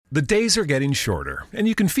The days are getting shorter, and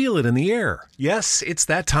you can feel it in the air. Yes, it's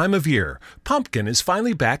that time of year. Pumpkin is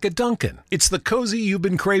finally back at Dunkin'. It's the cozy you've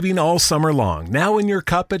been craving all summer long, now in your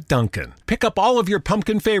cup at Dunkin'. Pick up all of your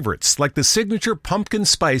pumpkin favorites, like the signature pumpkin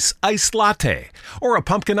spice iced latte, or a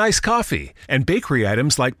pumpkin iced coffee, and bakery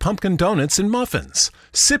items like pumpkin donuts and muffins.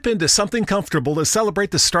 Sip into something comfortable to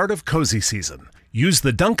celebrate the start of cozy season. Use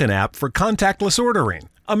the Dunkin' app for contactless ordering.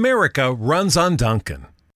 America runs on Dunkin'.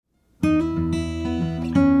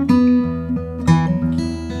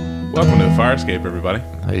 Welcome to Firescape, everybody.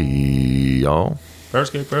 Hey, y'all.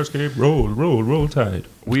 Firescape, roll tide.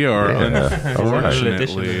 We are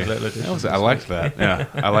unfortunately. Right. I like that. Yeah,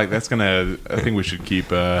 I like that's gonna. I think we should keep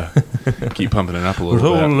pumping it up a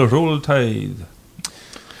little bit. Roll tide.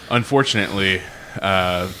 Unfortunately,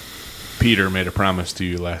 Peter made a promise to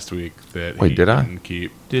you last week that he didn't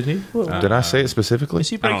keep. Did he? Did I say it specifically?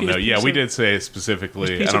 I don't know. Yeah, we did say it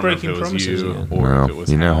specifically. I don't know if it was you again? or if it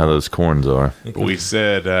was you know how those corns are. But we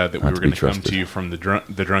said that we were going to come trusted. to you from the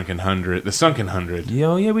Drunken Hundred, the Sunken Hundred.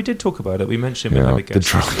 Yeah, we did talk about it. We mentioned it with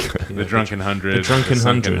the Drunken Hundred, the Drunken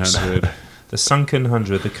Hundreds, Hundred, the Sunken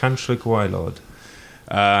Hundred, the Cantrip Wylod.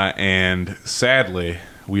 And sadly,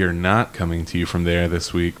 we are not coming to you from there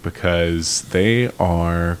this week because they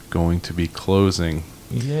are going to be closing.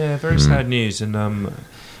 Yeah, very sad news. And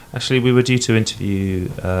actually, we were due to interview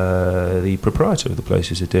the proprietor of the place,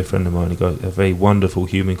 who's a dear friend of mine. He got a very wonderful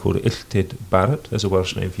human called Illtyd Barrett. There's a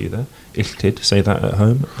Welsh name for you there. Illtyd, say that at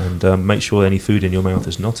home. And make sure any food in your mouth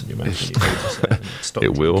is not in your mouth. Stop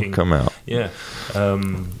it will drinking. come out. Yeah.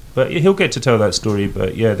 But he'll get to tell that story.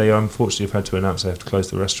 But yeah, they unfortunately have had to announce they have to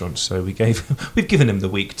close the restaurant. So we've given him the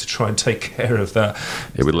week to try and take care of that.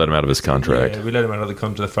 Yeah, we let him out of his contract. Yeah, we let him out of the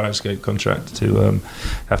Firescape contract to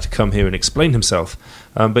have to come here and explain himself.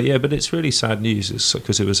 But it's really sad news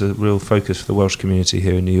because it was a real focus for the Welsh community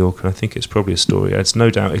here in New York, and I think it's probably a story. It's no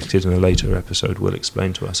doubt Illtyd in a later episode will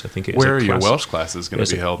explain to us. I think it's where are your Welsh classes going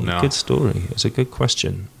to be held now? Good story. It's a good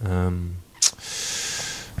question.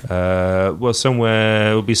 Well,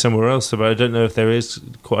 somewhere will be somewhere else, but I don't know if there is.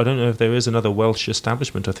 I don't know if there is another Welsh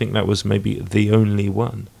establishment. I think that was maybe the only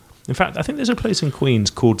one. In fact, I think there's a place in Queens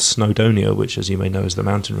called Snowdonia, which, as you may know, is the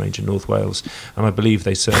mountain range in North Wales, and I believe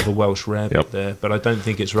they serve a Welsh rarebit there. But I don't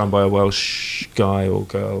think it's run by a Welsh guy or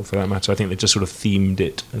girl, for that matter. I think they just sort of themed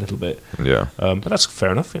it a little bit. Yeah. But that's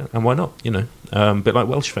fair enough, yeah. And why not? A bit like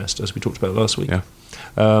Welsh Fest, as we talked about last week. Yeah.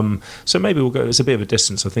 So maybe we'll go. It's a bit of a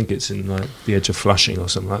distance. I think it's in like the edge of Flushing or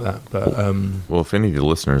something like that. But well, if any of the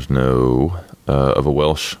listeners know of a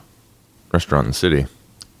Welsh restaurant in the city,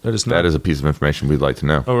 let us know. That is a piece of information we'd like to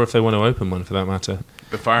know. Or if they want to open one, for that matter.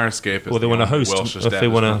 The Firescape is or they want to host. If they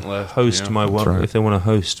want to host if they want to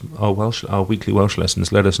host our weekly Welsh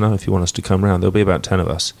lessons, let us know if you want us to come round. There'll be about 10 of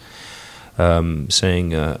us.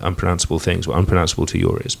 Saying unpronounceable things, unpronounceable to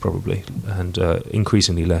your ears probably, and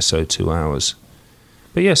increasingly less so to ours.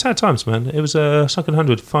 But yeah, sad times, man. It was a Sunken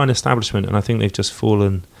Hundred, fine establishment, and I think they've just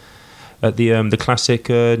fallen at the classic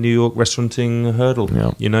New York restauranting hurdle.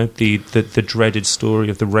 Yeah. The dreaded story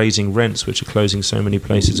of the raising rents, which are closing so many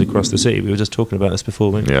places across the city. We were just talking about this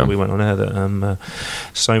before when we went on air, that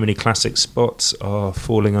so many classic spots are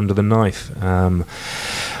falling under the knife.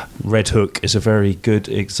 Red Hook is a very good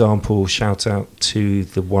example. Shout out to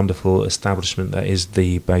the wonderful establishment that is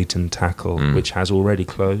the Bait and Tackle, which has already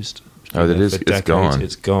closed. Oh, that is. It's gone.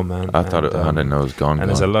 It's gone, man. I didn't know it was gone. And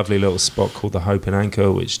there's a lovely little spot called the Hope and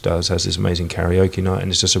Anchor, which has this amazing karaoke night,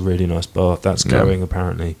 and it's just a really nice bar. That's going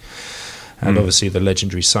apparently. And obviously the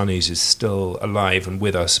legendary Sunnies is still alive and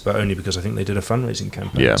with us, but only because I think they did a fundraising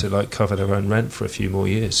campaign to cover their own rent for a few more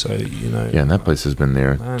years. So and that place has been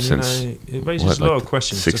there since it raises a lot of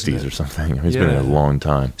questions. 60s or something. It's been there a long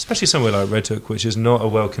time. Especially somewhere like Red Hook, which is not a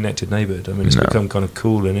well-connected neighbourhood. I mean, it's become kind of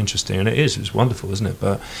cool and interesting, and it is. It's wonderful, isn't it?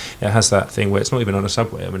 But it has that thing where it's not even on a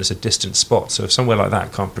subway. I mean, it's a distant spot. So if somewhere like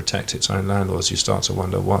that can't protect its own landlords, you start to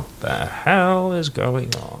wonder what the hell is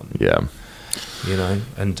going on. Yeah.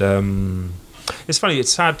 And it's funny,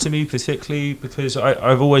 it's sad to me particularly because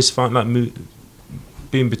I've always found like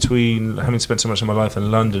being between having spent so much of my life in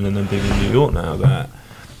London and then being in New York now, that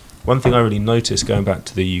one thing I really noticed going back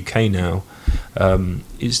to the UK now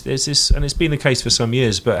is there's this, and it's been the case for some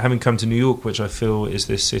years, but having come to New York, which I feel is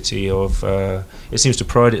this city of it seems to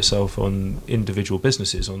pride itself on individual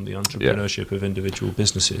businesses, on the entrepreneurship of individual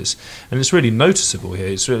businesses, and it's really noticeable here.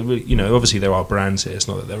 It's really, obviously there are brands here, it's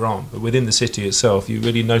not that there aren't, but within the city itself you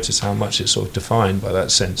really notice how much it's sort of defined by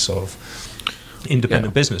that sense of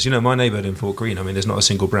independent business. My neighbourhood in Fort Greene, I mean, there's not a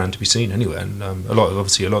single brand to be seen anywhere, and a lot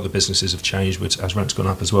of the businesses have changed as rent's gone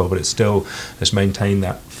up as well, but it still has maintained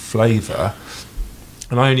that flavour.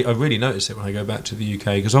 And I really notice it when I go back to the UK,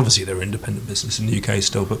 because obviously there are independent business in the UK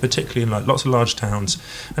still, but particularly in like lots of large towns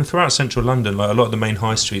and throughout central London, like a lot of the main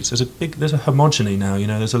high streets, there's a homogeny now.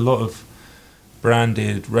 There's a lot of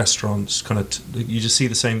branded restaurants. You just see a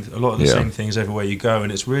lot of the same things everywhere you go,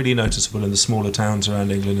 and it's really noticeable in the smaller towns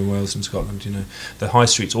around England and Wales and Scotland. The high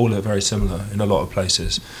streets all look very similar in a lot of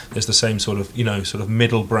places. There's the same sort of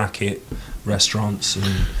middle bracket restaurants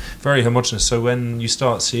and very homogenous. So when you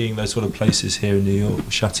start seeing those sort of places here in New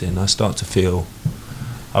York shut in, I start to feel,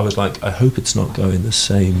 I was like, I hope it's not going the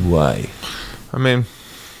same way. I mean,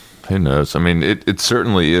 who knows? I mean, it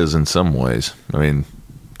certainly is in some ways. I mean,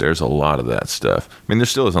 there's a lot of that stuff. I mean, there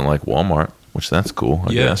still isn't like Walmart, which that's cool,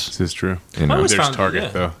 I guess. This is true. There's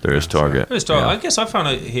Target, though. There is Target. There's Target. I guess I found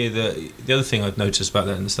out here that the other thing I've noticed about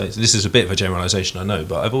that in the States, this is a bit of a generalisation, I know,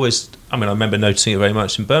 but I remember noticing it very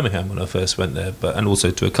much in Birmingham when I first went there, and also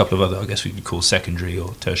to a couple of other, I guess we could call secondary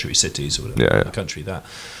or tertiary cities or whatever in the country, that,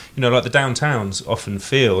 like the downtowns often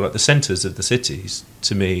feel, like the centres of the cities,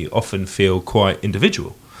 to me, often feel quite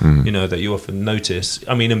individual. That you often notice.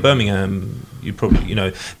 I mean, in Birmingham, you probably,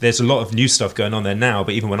 there's a lot of new stuff going on there now,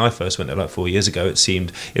 but even when I first went there like 4 years ago, it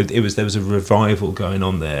seemed there was a revival going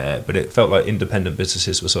on there, but it felt like independent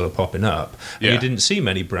businesses were sort of popping up. And you didn't see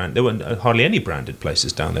there weren't hardly any branded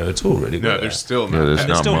places down there at all, really. No, there's still not.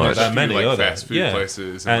 There's still not that many, like fast food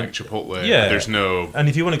places and like Chipotle. Yeah. There's no. And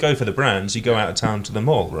if you want to go for the brands, you go out of town to the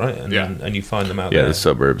mall, right? And you find them out there. Yeah, the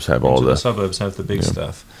suburbs have the suburbs have the big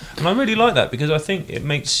stuff. And I really like that because I think it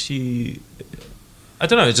makes you, I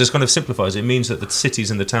don't know, it just kind of simplifies it. It means that the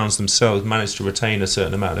cities and the towns themselves manage to retain a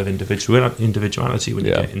certain amount of individuality when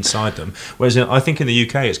you get inside them. Whereas I think in the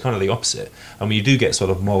UK it's kind of the opposite. I mean, you do get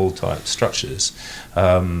sort of mall-type structures.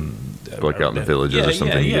 Like out in the villages or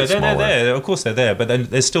something. Yeah, they're there. Of course they're there, but then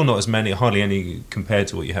there's still not as many, hardly any compared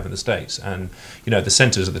to what you have in the States. And, the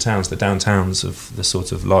centres of the towns, the downtowns of the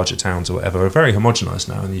sort of larger towns or whatever are very homogenised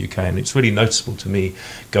now in the UK. And it's really noticeable to me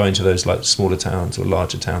going to those like smaller towns or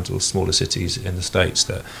larger towns or smaller cities in the States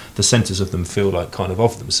that the centres of them feel like kind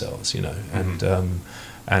of themselves,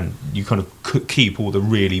 and you kind of keep all the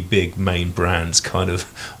really big main brands kind of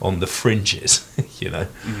on the fringes,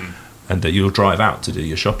 and that you'll drive out to do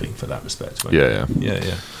your shopping for that respect. Yeah.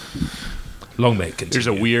 Long may it continue. There's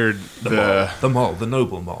a weird the mall, the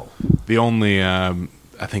Noble Mall. The only I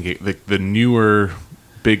think the newer,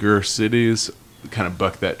 bigger cities kind of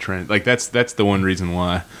buck that trend. Like that's the one reason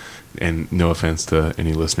why. And no offense to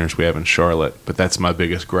any listeners we have in Charlotte, but that's my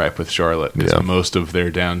biggest gripe with Charlotte. Is most of their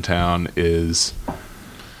downtown is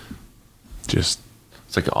just.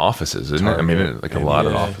 It's like offices, isn't it? I mean, like a lot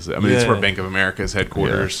of offices. I mean, it's where Bank of America's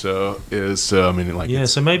headquarters. So maybe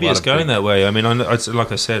it's going that way. I mean,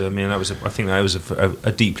 like I said, I mean, I think that was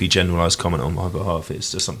a deeply generalised comment on my behalf.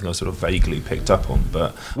 It's just something I sort of vaguely picked up on.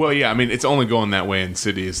 But I mean, it's only going that way in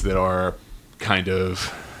cities that are kind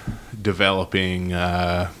of developing.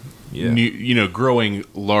 Growing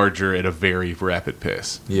larger at a very rapid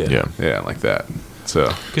pace. Yeah, like that.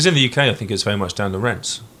 So, because in the UK, I think it's very much down the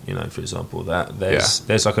rents. For example, that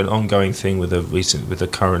there's like an ongoing thing with the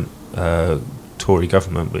current Tory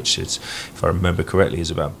government, which is, if I remember correctly,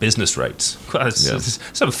 is about business rates. It's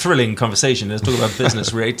sort of thrilling conversation. Let's talk about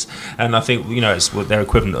business rates, and I think it's what their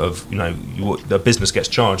equivalent of the business gets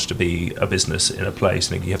charged to be a business in a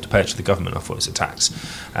place, and you have to pay it to the government. I thought it's a tax,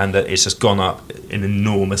 and that it's just gone up in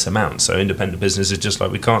enormous amounts. So independent business is just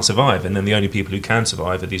like we can't survive, and then the only people who can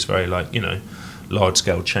survive are these very large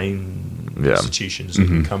scale chain institutions that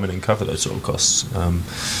can come in and cover those sort of costs. I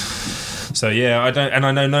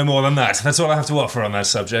know no more than that. That's all I have to offer on that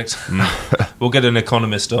subject. We'll get an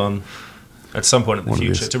economist on at some point in the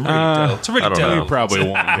future to really delve. We probably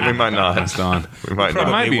won't. We might not. We might not.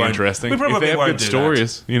 It might be interesting. We probably if they have won't good do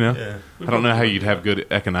stories, that. I don't know how you'd have good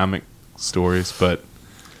economic stories, but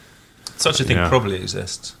such a thing probably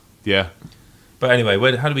exists. Yeah. But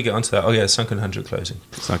anyway, how do we get onto that? Oh yeah, Sunken 100 closing.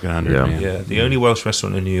 Sunken 100, yeah. The only Welsh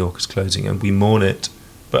restaurant in New York is closing, and we mourn it.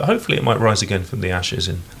 But hopefully it might rise again from the ashes,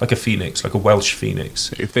 like a phoenix, like a Welsh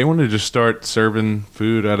phoenix. If they wanted to just start serving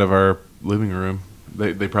food out of our living room,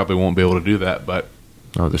 they probably won't be able to do that. But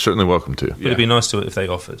they're certainly welcome to. But it'd be nice to if they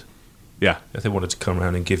offered. Yeah. If they wanted to come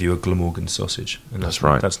around and give you a Glamorgan sausage. And that's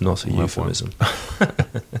right. That's not a euphemism.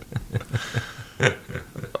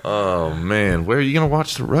 Oh man, where are you going to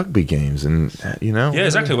watch the rugby games? And yeah,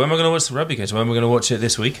 exactly. When am I going to watch the rugby games? When am I going to watch it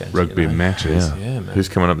this weekend? Rugby matches. Yeah, man. Who's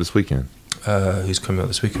coming up this weekend? Who's coming up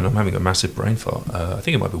this weekend? I'm having a massive brain fart. I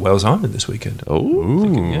think it might be Wales Ireland this weekend.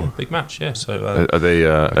 Oh, big match. Yeah. So are they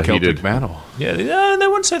a Celtic heated battle? Yeah, they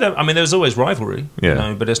wouldn't say that. I mean, there's always rivalry.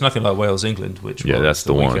 Yeah, but it's nothing like Wales England, which was that's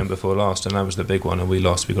the weekend one before last, and that was the big one. And we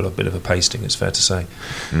lost. We got a bit of a pasting. It's fair to say.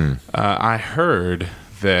 I heard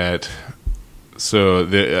that. So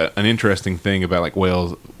an interesting thing about like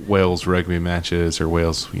Wales rugby matches or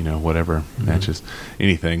Wales, whatever matches,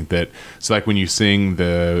 anything that it's like when you sing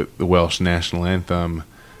the Welsh national anthem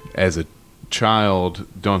as a child,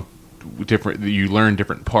 you learn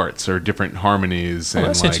different parts or different harmonies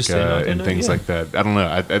and things like that. I don't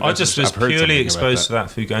know. I just was purely exposed to that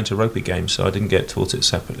through going to rugby games, so I didn't get taught it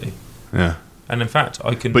separately. Yeah. And in fact,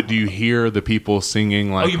 I can. But do you hear the people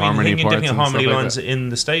singing like harmony parts? Different harmony lines in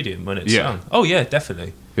the stadium when it's sung? Oh yeah,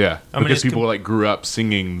 definitely. Yeah, because people like grew up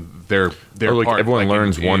singing their like part. Everyone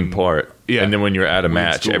learns one part, and then when you're at a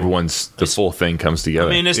match, the full thing comes together.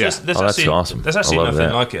 I mean, there's that's awesome. There's actually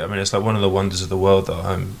nothing like it. I mean, it's like one of the wonders of the world that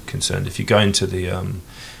I'm concerned. If you go into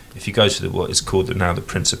what is called now the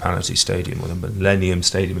Principality Stadium, or the Millennium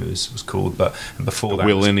Stadium it was called, but before that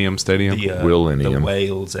Millennium Stadium, the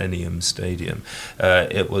Wales-enium Stadium.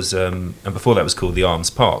 It was, and before that was called the Arms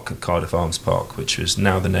Park, Cardiff Arms Park, which was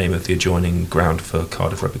now the name of the adjoining ground for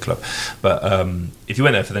Cardiff Rugby Club. But if you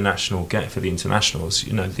went there for the internationals,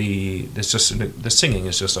 the singing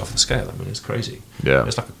is just off the scale. I mean, it's crazy. Yeah,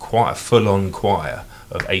 it's like a full-on choir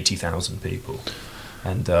of 80,000 people.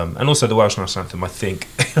 And also the Welsh national anthem, I think,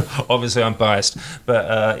 obviously I'm biased,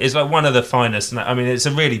 but it's like one of the finest. I mean, it's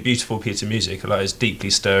a really beautiful piece of music. Like, it's deeply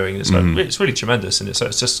stirring. It's it's really tremendous, and it's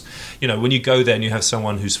just when you go there and you have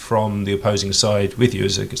someone who's from the opposing side with you.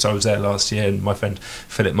 So I was there last year, and my friend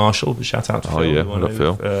Philip Marshall, shout out to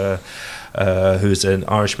Phil, who's an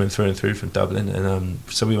Irishman through and through from Dublin, and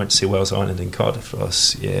so we went to see Wales Island in Cardiff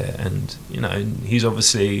last year, and he's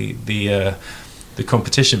obviously the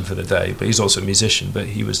competition for the day, but he's also a musician. But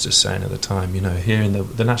he was just saying at the time, hearing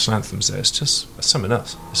the national anthems there, it's something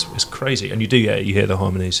else. It's crazy, and you hear the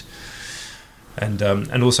harmonies, and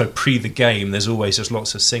also pre the game, there's always just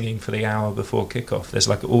lots of singing for the hour before kickoff. There's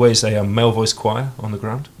like always a male voice choir on the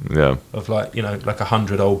ground, of like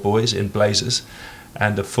 100 old boys in blazers,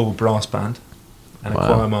 and a full brass band. And a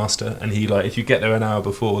choir master, and he if you get there an hour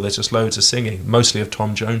before, there's just loads of singing, mostly of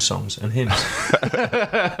Tom Jones songs and hymns.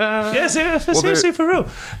 Seriously, for real.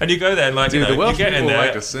 And you go there, and the Welsh you get in there,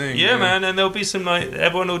 like to sing, man, and there'll be some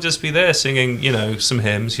everyone will just be there singing, some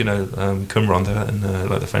hymns, Cum Ronda and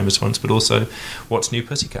like the famous ones, but also What's New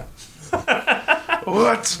Pussycat.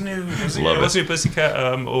 What's new? What's New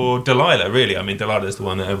Pussycat? Or Delilah, really. I mean, Delilah is the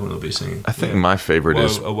one that everyone will be singing. I think my favorite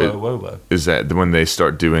is that when they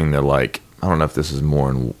start doing the I don't know if this is more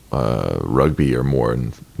in rugby or more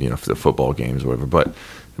in for the football games or whatever, but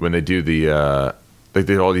when they do they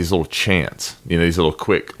do all these little chants, these little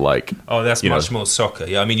quick that's much more soccer.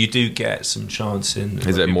 Yeah, I mean you do get some chants in.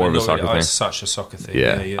 Is it more of a soccer thing? It's such a soccer thing.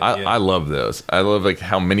 Yeah. I love those. I love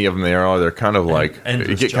how many of them there are. They're kind of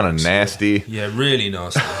you get kind of nasty. Yeah, really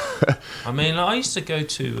nasty. I mean, I used to go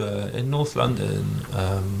to in North London.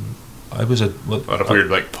 I was a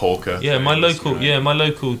weird polka. Yeah, my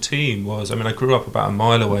local team was. I mean, I grew up about a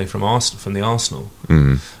mile away from the Arsenal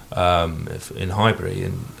in Highbury,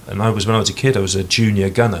 and I was when I was a kid. I was a junior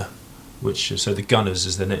gunner, so the Gunners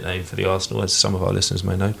is the nickname for the Arsenal, as some of our listeners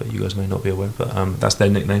may know, but you guys may not be aware. But that's their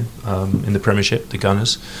nickname in the Premiership, the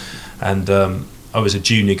Gunners, and I was a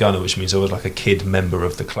junior gunner, which means I was like a kid member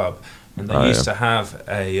of the club. And they used to have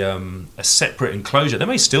a separate enclosure. They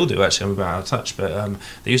may still do, actually. I'm about out of touch, but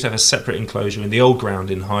they used to have a separate enclosure in the old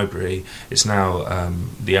ground in Highbury. It's now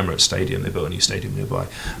the Emirates Stadium. They built a new stadium nearby.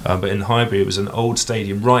 But in Highbury, it was an old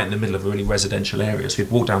stadium right in the middle of a really residential area. So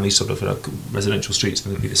you'd walk down these sort of residential streets,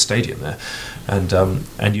 and there'd be the stadium there,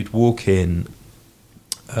 and you'd walk in.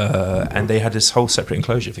 And they had this whole separate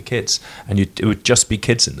enclosure for kids, and it would just be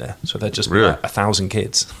kids in there. So there'd just be 1,000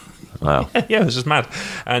 kids. Wow. Yeah, it was just mad.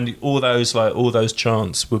 And all those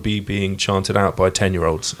chants would be being chanted out by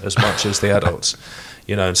 10-year-olds as much as the adults.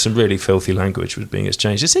 And some really filthy language was being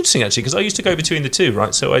exchanged. It's interesting, actually, because I used to go between the two,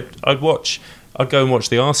 right? So I'd go and watch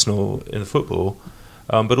the Arsenal in the football,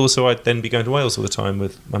 but also I'd then be going to Wales all the time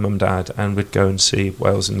with my mum and dad, and we'd go and see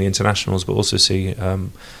Wales in the internationals, but also see...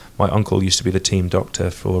 my uncle used to be the team doctor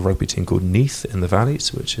for a rugby team called Neath in the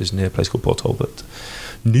Valleys, which is near a place called Port Talbot.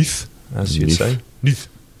 Neath, as you'd say. Neath.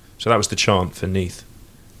 So that was the chant for Neath.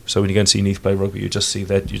 So when you go and see Neath play rugby, their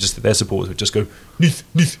supporters would just go Neath,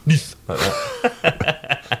 Neath, Neath, like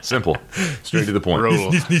that. Simple, straight to the point.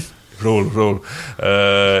 Roll, Neath, roll.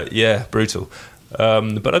 Yeah, brutal.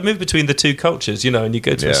 But I've moved between the two cultures, and you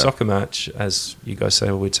go to a soccer match, as you guys say,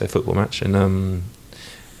 or we'd say football match, and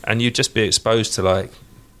you'd just be exposed to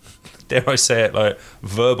dare I say it, like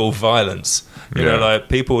verbal violence. You know, like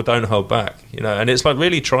people don't hold back. You know, and it's like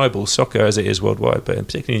really tribal soccer as it is worldwide, but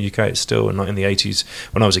particularly in the UK, it's still. And like in the 80s,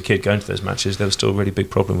 when I was a kid going to those matches, there was still a really big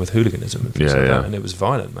problem with hooliganism and things like that, and it was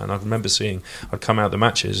violent, man. I remember I'd come out the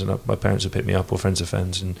matches, and my parents would pick me up or friends of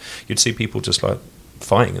friends, and you'd see people just like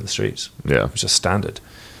fighting in the streets. Yeah, it was just standard.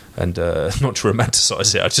 And not to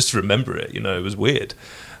romanticize it, I just remember it. You know, it was weird.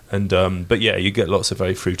 And but yeah, you get lots of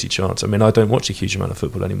very fruity chants. I mean, I don't watch a huge amount of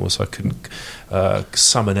football anymore, so I couldn't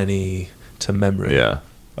summon any to memory. Yeah,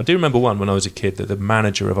 I do remember one when I was a kid that the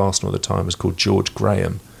manager of Arsenal at the time was called George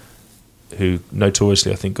Graham, who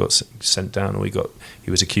notoriously I think got sent down, or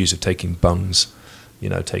he was accused of taking bungs, you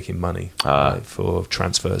know, taking money for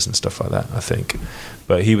transfers and stuff like that, I think.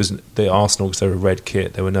 But he was the Arsenal, because they were a red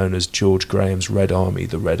kit. They were known as George Graham's Red Army,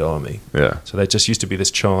 the Red Army. Yeah. So there just used to be this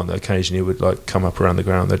chant that occasionally would like come up around the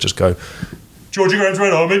ground. They'd just go, George Graham's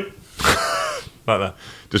Red Army, like that.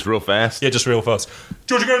 Just real fast? Yeah, just real fast.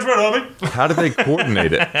 George Graham's Red Army. How did they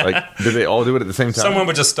coordinate it? Like, did they all do it at the same time? Someone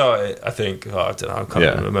would just start it, I think. I don't know, I can't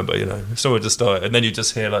even remember, you know. Someone would just start it, and then you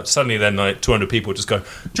just hear, like, suddenly then, like, 200 people just go,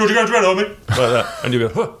 George Graham's Red Army, like that. And you go,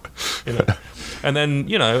 huh, you know. And then,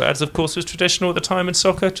 you know, as of course was traditional at the time in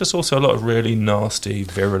soccer, just also a lot of really nasty,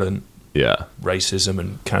 virulent racism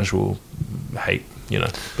and casual hate, you know,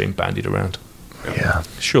 being bandied around. Yeah.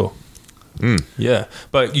 Sure. Yeah,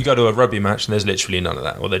 but you go to a rugby match and there's literally none of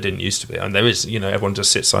that. Well, there didn't used to be, and there is. You know, everyone just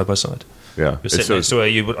sits side by side. Yeah, you're sitting next to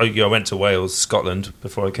I went to Wales, Scotland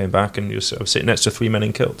before I came back, and you're sitting next to three men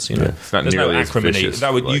in kilts. You know, it's not there's nearly no as acrimony. vicious,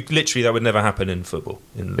 That would like, that would never happen in football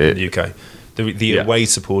in the UK. The away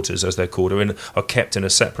supporters, as they're called, are kept in a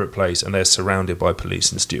separate place, and they're surrounded by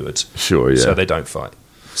police and stewards. Sure, yeah. So they don't fight.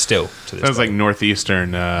 Still, to this sounds day. like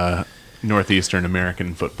northeastern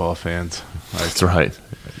American football fans. Like, that's right.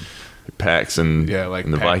 Packs and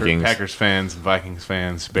and the Vikings, Packers fans, Vikings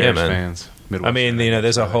fans, Bears fans. I mean, you know,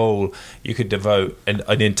 there's a whole. You could devote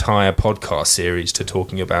an entire podcast series to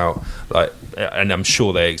talking about, like, and I'm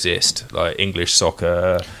sure they exist, like English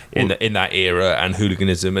soccer in that era and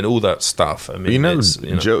hooliganism and all that stuff. I mean,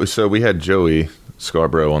 Joe. So we had Joey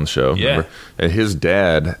Scarborough on the show. Remember? And his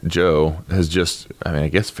dad, Joe, has just, I mean, I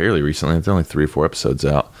guess fairly recently. It's only 3 or 4 episodes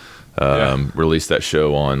out. Released that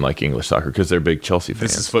show on like English soccer because they're big Chelsea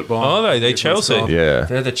fans. This is football. Oh, they Chelsea. Yeah,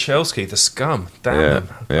 they're the Chelsea, the scum. Damn them.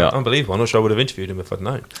 Yeah. Unbelievable. I'm not sure I would have interviewed him if I'd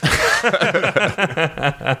known.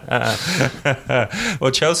 Well,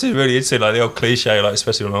 Chelsea is really interesting, like the old cliche, like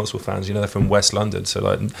especially on Arsenal fans. You know, they're from West London, so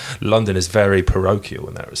like London is very parochial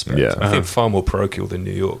in that respect. Yeah. I think far more parochial than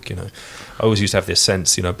New York. You know, I always used to have this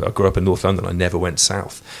sense. You know, I grew up in North London. I never went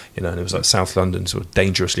south. You know, and it was like South London, sort of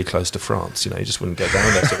dangerously close to France. You know, you just wouldn't go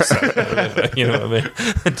down there. Sort of south, you know what I mean?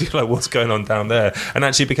 And do like what's going on down there, and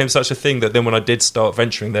actually it became such a thing that then when I did start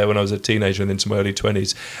venturing there when I was a teenager and into my early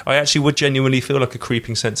 20s, I actually would genuinely feel like a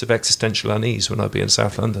creeping sense of existential unease when I'd be in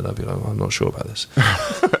South London. I'd be like, I'm not sure about this.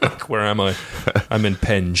 Like, where am I? I'm in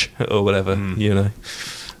Penge or whatever, you know.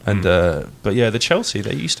 And but yeah, the Chelsea,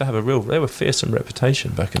 they used to have they were fearsome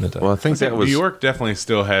reputation back in the day. Well, I think that was New York definitely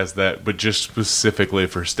still has that, but just specifically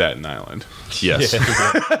for Staten Island. Yes.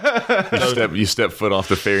 You step foot off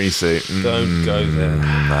the ferry and you say, don't go there.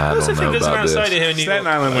 I don't know about this. Staten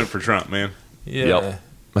Island went for Trump, man. Yeah. Yep.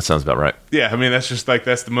 That sounds about right. Yeah, I mean that's just like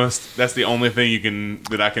that's the only thing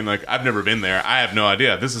I can like. I've never been there. I have no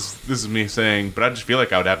idea. This is me saying, but I just feel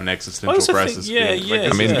like I would have an existential crisis.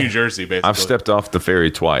 I mean, New Jersey, basically. I've stepped off the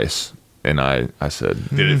ferry twice, and I said,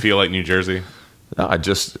 did it feel like New Jersey? No, I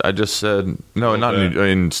just said no, not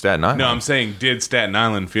in Staten Island. No, I'm saying, did Staten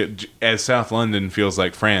Island feel as South London feels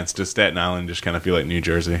like France? Does Staten Island just kind of feel like New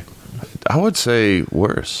Jersey? I would say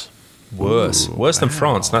worse. Worse than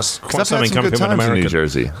France. That's quite something coming from an American. In New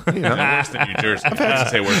Jersey, you know? Worse than New Jersey. I've had to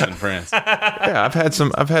say worse than France. Yeah,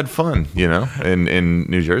 I've had fun, you know, in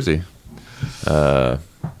New Jersey. Staten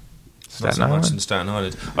Island. In Staten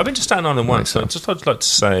Island. I've been to Staten Island once. So I'd like to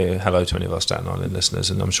say hello to any of our Staten Island listeners,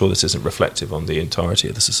 and I'm sure this isn't reflective on the entirety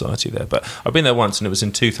of the society there. But I've been there once, and it was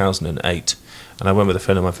in 2008, and I went with a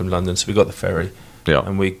friend of mine from London. So we got the ferry,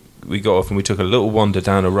 and we got off, and we took a little wander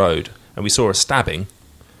down a road, and we saw a stabbing.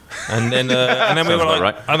 And then we were like,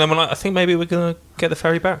 right. and then we're like, I think maybe we're gonna get the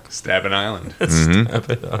ferry back. Stabbing Island.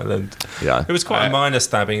 Stabbing Island. Yeah, it was quite a minor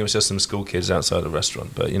stabbing. It was just some school kids outside a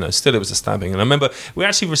restaurant, but you know, still it was a stabbing. And I remember we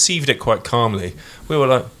actually received it quite calmly. We were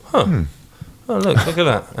like, oh look at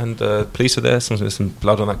that. And police were there. There's some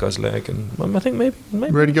blood on that guy's leg, and I think maybe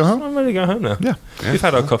ready to go home. I'm ready to go home now. Yeah. We've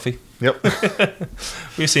had our coffee. Yep.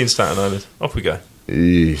 We've seen Staten Island. Off we go.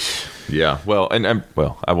 Yeah. Well,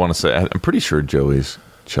 I want to say I'm pretty sure Joey's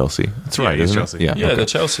Chelsea. That's right, he's isn't Chelsea. it? Yeah, the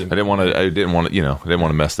Chelsea. I didn't want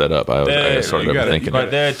to mess that up. I started overthinking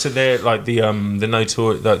like it. they're like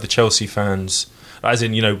the Chelsea fans, as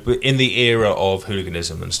in in the era of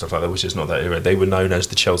hooliganism and stuff like that, which is not that era. They were known as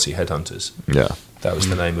the Chelsea Headhunters. Yeah, that was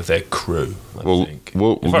the name of their crew. I think.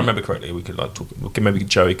 Well, if I remember correctly, we could talk. Maybe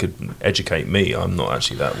Joey could educate me. I'm not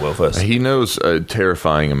actually that well versed. He knows a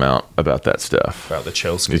terrifying amount about that stuff. About the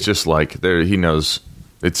Chelsea. It's just like he knows.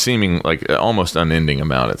 It's seeming like almost unending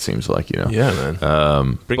amount. It seems like Yeah,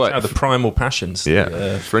 man. Brings out the primal passions.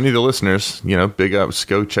 Yeah. For any of the listeners, big ups.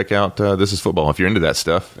 Go check out This Is Football if you're into that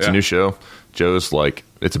stuff. It's a new show. Joe's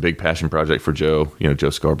it's a big passion project for Joe.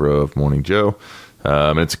 Joe Scarborough of Morning Joe.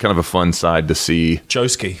 And it's kind of a fun side to see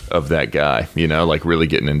Joeski of that guy. Really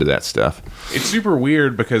getting into that stuff. It's super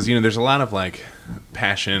weird because there's a lot of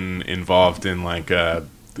passion involved in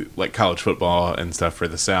college football and stuff for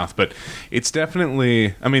the South, but it's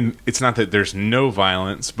definitely, it's not that there's no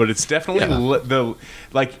violence, but it's definitely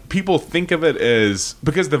people think of it as,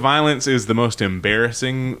 because the violence is the most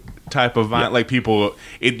embarrassing type of violence,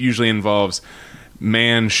 it usually involves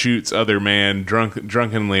man shoots other man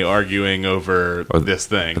drunkenly arguing over this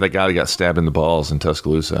thing. That guy that got stabbed in the balls in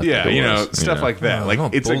Tuscaloosa. Stuff like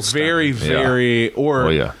that. It's very, very,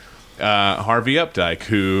 Harvey Updike,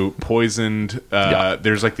 who poisoned.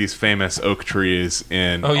 There's these famous oak trees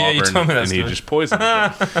in Auburn, you told me that and he just poisoned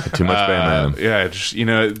them. Too much Batman. Yeah,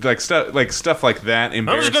 just stuff like that. I'm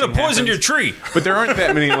just gonna poison your tree. But there aren't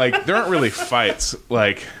that many. There aren't really fights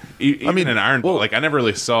even in Iron Bowl. I never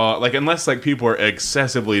really saw unless people are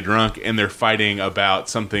excessively drunk and they're fighting about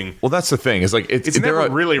something. Well, that's the thing. Is it's never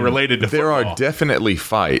really related to there football. Are definitely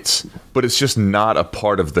fights, but it's just not a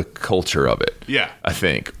part of the culture of it. Yeah, I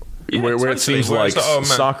think. Yeah, where it seems like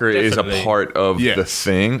soccer is a part of the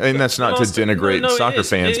thing. And that's not to denigrate soccer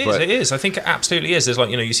fans, but it is. I think it absolutely is. There's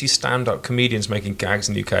you see stand-up comedians making gags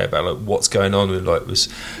in the UK about what's going on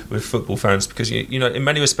with football fans, because in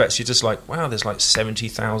many respects you're just wow, there's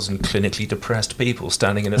 70,000 clinically depressed people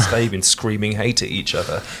standing in a stadium screaming hate at each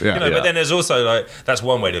other. But then there's also that's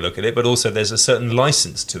one way to look at it, but also there's a certain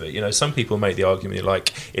license to it. Some people make the argument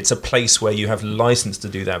it's a place where you have license to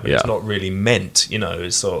do that, but it's not really meant.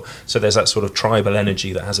 So there's that sort of tribal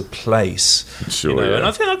energy that has a place, and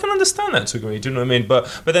I think I can understand that to a degree. Do you know what I mean?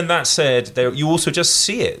 But then that said, you also just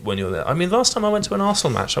see it when you're there. Last time I went to an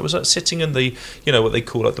Arsenal match, I was sitting in the what they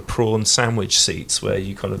call the prawn sandwich seats, where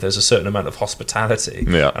you there's a certain amount of hospitality.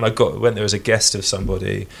 Yeah. And I went there as a guest of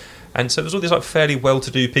somebody. And so there's all these fairly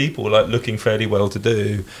well-to-do people looking fairly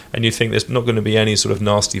well-to-do, and you think there's not going to be any sort of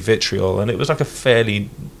nasty vitriol, and it was a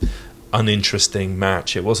fairly uninteresting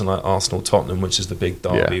match. It wasn't like Arsenal-Tottenham, which is the big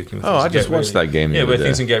derby. Yeah. I just watched that game. Yeah, where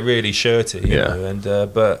things can get really shirty. You know,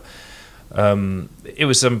 and but it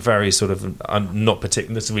was some very sort of not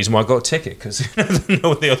particular. That's the reason why I got a ticket, because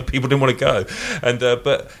the other people didn't want to go. And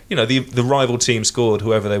but the rival team scored,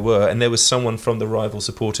 whoever they were, and there was someone from the rival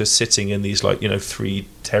supporters sitting in these three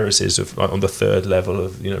terraces of on the third level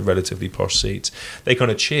of relatively posh seats. They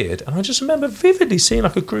kind of cheered, and I just remember vividly seeing a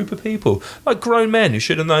group of people, grown men who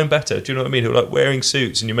should have known better. Do you know what I mean? Who are wearing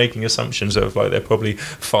suits, and you're making assumptions of they're probably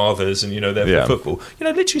fathers, and they're for football.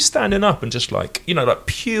 Literally standing up and just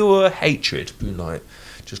pure hatred, being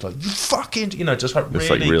just you fucking, just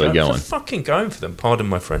really going. Fucking going for them. Pardon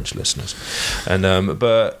my French listeners. And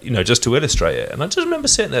but just to illustrate it, and I just remember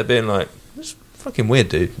sitting there being this fucking weird,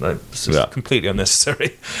 dude. It's just completely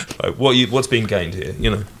unnecessary. What's being gained here?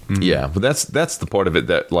 Mm-hmm. Yeah, but that's the part of it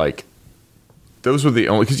that those were the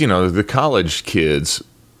only, because the college kids,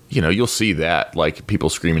 you'll see that people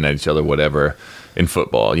screaming at each other, whatever, in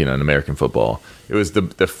football, in American football. It was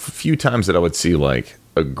the few times that I would see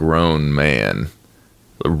a grown man,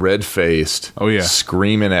 red-faced,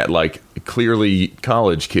 screaming at clearly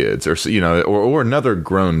college kids, or another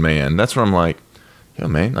grown man. That's where I'm yo,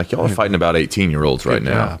 man, y'all are fighting about 18-year-olds right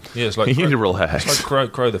now. Yeah, it's you need to relax. It's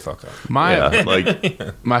grow the fuck up.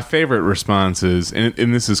 My favorite response is,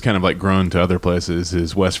 and this is kind of grown to other places,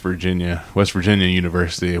 is West Virginia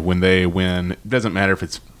University. When they win, it doesn't matter if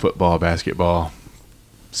it's football, basketball,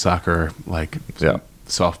 soccer,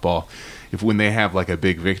 softball. When they have a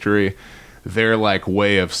big victory, their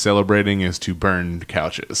way of celebrating is to burn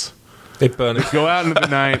couches. They burn it. Go out into the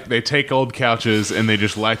night, they take old couches, and they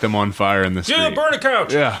just light them on fire in the street. Yeah, burn a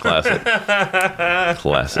couch. Yeah.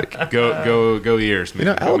 Classic. Go years, man.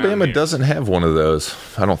 Alabama doesn't have one of those,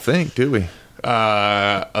 I don't think, do we?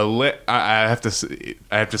 I have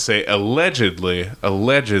to say, allegedly,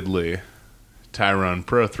 Tyrone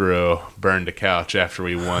Prothero burned a couch after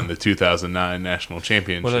we won the 2009 national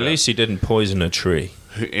championship. Well, at least he didn't poison a tree.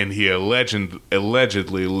 And he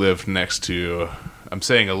allegedly lived next to I'm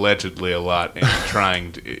saying allegedly a lot and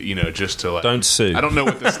trying to, just to like... Don't sue. I don't know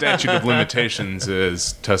what the statute of limitations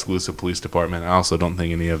is, Tuscaloosa Police Department. I also don't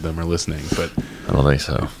think any of them are listening, but... I don't think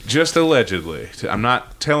so. Just allegedly. I'm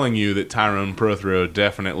not telling you that Tyrone Prothero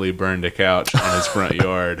definitely burned a couch on his front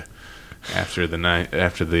yard after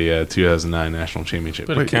the 2009 National Championship.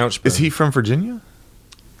 But a couch is he from Virginia?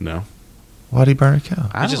 No. Why'd he burn a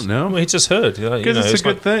couch? I don't know. Well, he just heard. Because it's a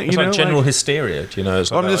good thing. It's like general hysteria. It's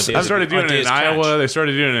like I started doing it in Iowa. They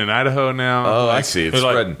started doing it in Idaho now. Oh, I see. It's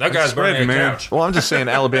spreading. That guy's burning a couch. Well, I'm just saying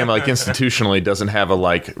Alabama, like, institutionally doesn't have a,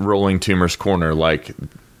 like, rolling tumors corner like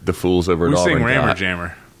the fools over at Auburn. We sing Rammer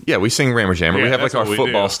Jammer. Yeah, we sing Rammer Jammer. Yeah, we have, like, our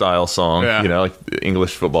football-style song, like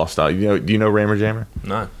English football style. Do you know Rammer Jammer?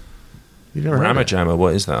 No. You never heard Rammer Jammer,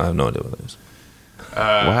 what is that? I have no idea what that is.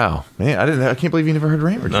 Wow, man! I can't believe you never heard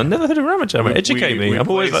Rammer Jammer. I never heard of Rammer Jammer. Educate me.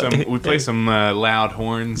 We play some loud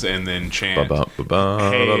horns and then chant,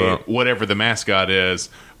 hey, whatever the mascot is.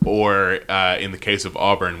 Or in the case of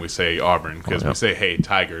Auburn, we say Auburn because we say, hey,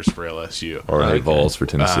 Tigers for LSU. Or hey, Vols for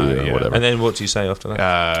Tennessee or whatever. And then what do you say after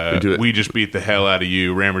that? We just beat the hell out of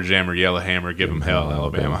you. Rammer Jammer, Yellow Hammer, give them hell,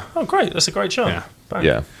 Alabama. Oh, great. That's a great show.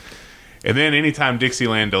 Yeah. And then anytime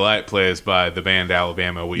Dixieland Delight plays by the band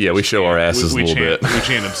Alabama, we show our asses a little bit. We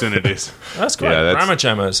chant obscenities. That's great. Yeah, Rammer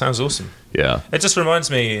Jammer, it sounds awesome. Yeah. It just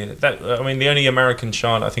reminds me that, the only American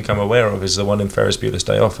chant I think I'm aware of is the one in Ferris Bueller's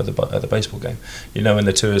Day Off at the baseball game. When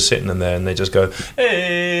the two are sitting in there and they just go,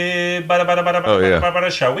 hey, bada bada bada bada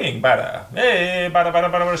bada showing bada, hey, bada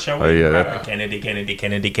bada bada bada showing bada, Kennedy, Kennedy,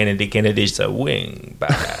 Kennedy, Kennedy, Kennedy's a wing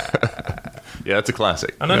bada. Yeah, that's a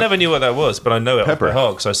classic. And I never knew what that was, but I know it Pepper. off by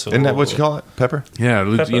heart because I saw. Isn't that what you call it? Pepper? Yeah,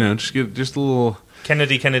 Pepper. Just a little.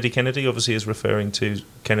 Kennedy, Kennedy, Kennedy obviously is referring to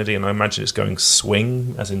Kennedy, and I imagine it's going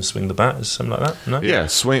swing, as in swing the bat, is something like that. No? Yeah,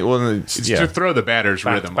 swing. Well, it's to throw the batter's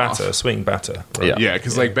rhythm batter, off. Swing batter. Right? Yeah,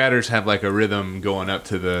 because like batters have like a rhythm going up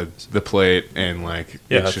to the plate, and like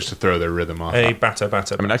it's just to throw their rhythm off. Hey, batter.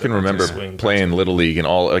 I mean, I can remember playing Little League and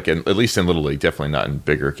all, like at least in Little League, definitely not in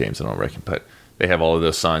bigger games, I don't reckon, but they have all of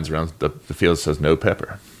those signs around the field that says no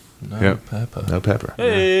pepper. No pepper. No pepper.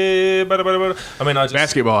 Hey, bada, bada, bada. I mean,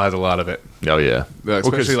 basketball has a lot of it. Oh yeah,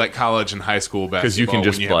 especially like college and high school basketball. Because you can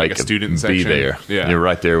just like a student be section. there. Yeah, you're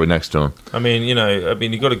right there next to them. I mean, you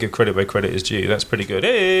got to give credit where credit is due. That's pretty good.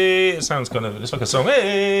 Hey, it sounds it's like a song.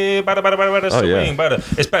 Hey, bada, bada, bada, bada, swing,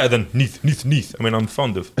 bada. It's better than neath. I mean, I'm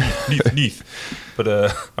fond of neath. But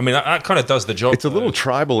I mean, that kind of does the job. It's a little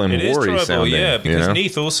tribal and warry sounding. Yeah, because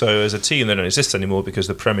Neath also, as a team, they don't exist anymore because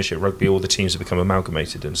the Premiership rugby, all the teams have become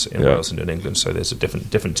amalgamated in Wales and in England. So there's a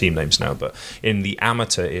different team names now. But in the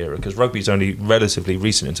amateur era, because rugby is only relatively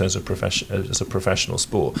recent in terms of as a professional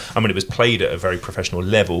sport. I mean, it was played at a very professional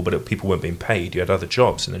level, but people weren't being paid. You had other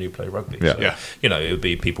jobs, and then you play rugby. Yeah. So, it would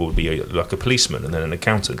be people would be like a policeman and then an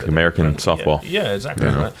accountant. Like American softball. Yeah, exactly.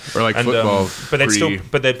 Right. Or like football.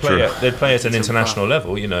 But they'd play at an international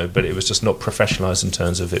level. But it was just not professionalised in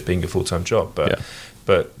terms of it being a full-time job.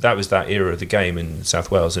 But that was that era of the game in South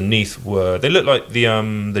Wales. And Neath they looked like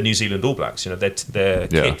the New Zealand All Blacks. Their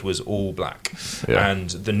kit was all black, and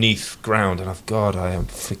the Neath ground. And I am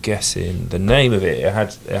forgetting the name of it. It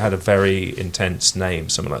had a very intense name,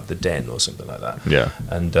 something like the Den or something like that. Yeah,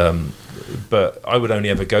 and. But I would only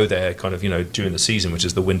ever go there kind of, during the season, which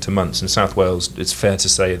is the winter months. In South Wales, it's fair to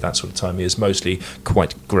say that sort of time is mostly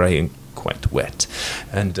quite grey and quite wet.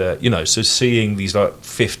 And, so seeing these like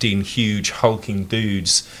 15 huge hulking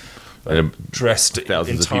dudes dressed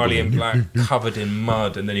entirely in black, covered in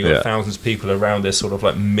mud, and then you got thousands of people around this sort of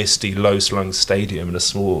like misty, low-slung stadium in a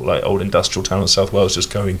small, like old industrial town in South Wales,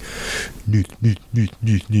 just going, neath.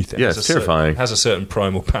 Yeah, it's terrifying. It has a certain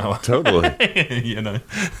primal power. Totally.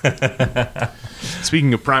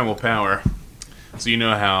 Speaking of primal power, so you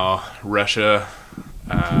know how Russia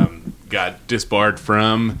got disbarred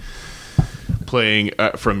from playing,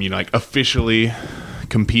 officially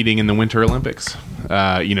competing in the Winter Olympics.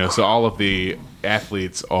 So all of the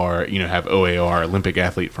athletes are, have OAR, Olympic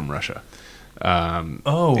athlete from Russia. In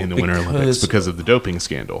the Winter Olympics because of the doping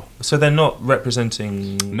scandal. So they're not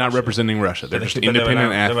representing Russia. They're just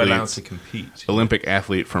independent athletes. They're allowed to compete. Olympic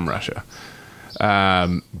athlete from Russia.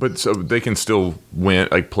 But so they can still win,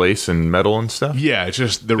 like place and medal and stuff. Yeah, it's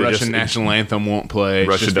just the Russian national anthem won't play.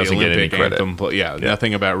 Russia doesn't get any credit.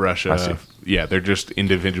 Nothing about Russia. I see. Yeah, they're just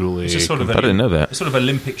individually. It's just sort of I didn't know that. It's sort of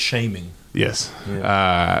Olympic shaming. Yes.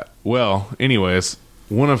 Yeah. Anyways,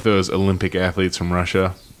 one of those Olympic athletes from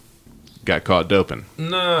Russia got caught doping.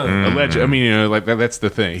 No. Alleged. I mean, that's the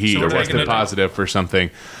thing. He tested positive for something.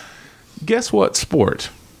 Guess what sport?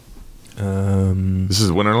 This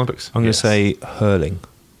is Winter Olympics. I'm going to say hurling.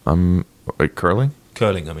 Curling?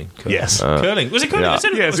 Curling, I mean. Curling. Yes. Curling. Was it curling? Yeah. I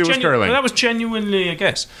said Yes, it was curling. That was genuinely a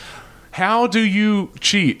guess. How do you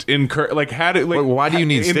cheat in how do why do you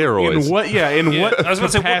need steroids? In what? Yeah, in what I was about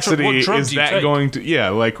to say, capacity what drug is do you that take? going to? Yeah,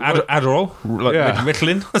 like what- Adderall? Like Yeah.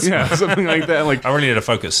 Ritalin? yeah, something like that. Like I really need to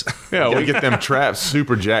focus. yeah, Gotta like, get them traps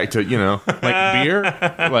super jacked to, like beer.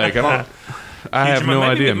 Like I have no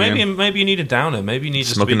idea, man. Maybe you need a downer. Maybe you need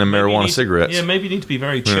Smoking to the be, maybe you marijuana need- cigarettes. Yeah, maybe you need to be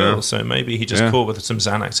very chill. So maybe he just caught with some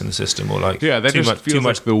Xanax in the system, or like Yeah, that too just much, feels too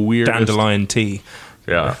much like the weirdest- dandelion tea.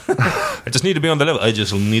 Yeah. I just need to be on the level. I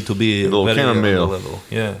just need to be little very on the chamomile. level.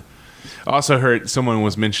 Yeah. Also heard someone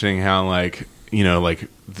was mentioning how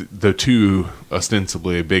the two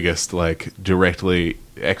ostensibly biggest directly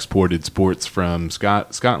exported sports from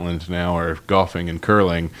Scotland now are golfing and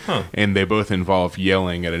curling, and they both involve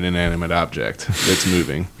yelling at an inanimate object that's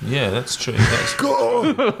moving. Yeah, that's true.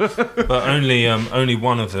 But only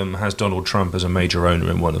one of them has Donald Trump as a major owner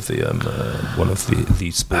in one of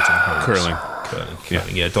the sporting homes. Curling.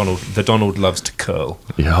 Yeah. Donald loves to curl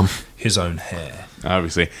Yeah. his own hair.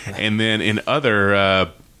 Obviously. And then in other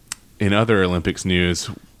Olympics news,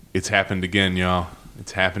 it's happened again, y'all.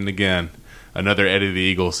 It's happened again. Another Eddie the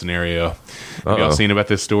Eagle scenario. Have y'all seen about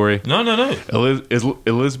this story? No.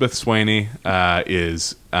 Elizabeth Swaney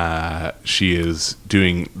she is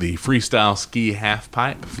doing the freestyle ski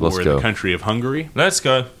halfpipe for the country of Hungary. Let's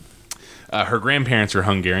go. Her grandparents are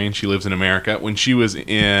Hungarian. She lives in America. When she was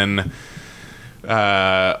in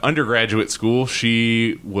undergraduate school,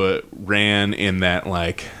 she ran in that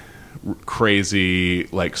crazy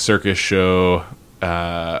circus show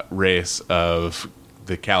race of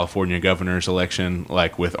the California governor's election,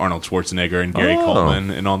 with Arnold Schwarzenegger and Gary Coleman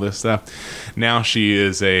and all this stuff. Now she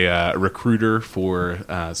is a recruiter for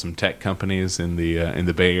some tech companies in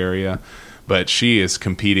the Bay Area, but she is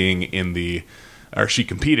competing she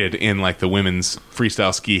competed in the women's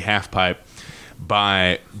freestyle ski halfpipe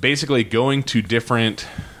by basically going to different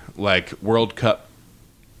World Cup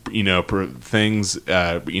things,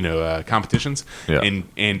 competitions,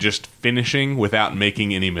 and just finishing without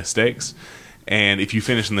making any mistakes. And if you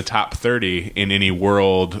finish in the top 30 in any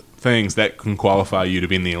world things, that can qualify you to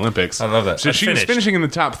be in the Olympics. I love that. So she was finishing in the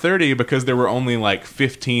top 30 because there were only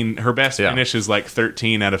 15. Her best finish is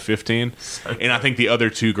 13 out of 15. And I think the other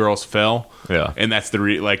two girls fell. Yeah. And that's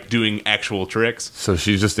doing actual tricks. So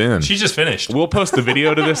she's just in. She just finished. We'll post the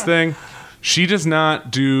video to this thing. She does not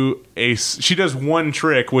do she does one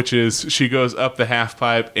trick, which is she goes up the half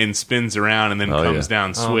pipe and spins around and then comes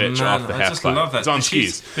down switch off the half pipe. Love that. It's on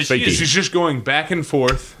skis. She's just going back and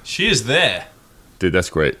forth. She is there. Dude, that's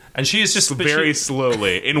great. And she is just very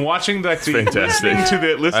slowly. In watching fantastic.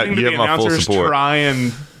 listening to the announcers try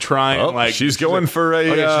and she's going for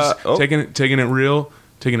a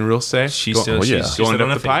taking it real safe. She's going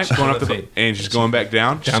up the pipe, going up the pipe, and she's going back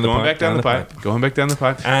down. She's going back down the pipe, going back down the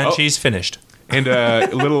pipe, and she's finished. And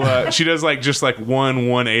she does just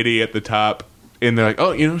 180 at the top, and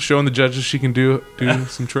they're showing the judges she can do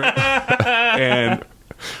some tricks, and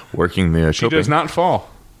working the she does not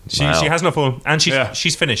fall. She has not fallen, and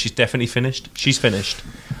she's finished. She's definitely finished. She's finished.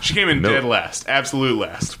 She came in dead last, absolute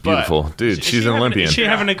last. But beautiful, dude. She's an Olympian. Is she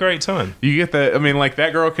having a great time? You get that? I mean,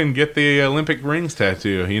 that girl can get the Olympic rings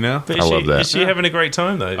tattoo. But I love that. Is she having a great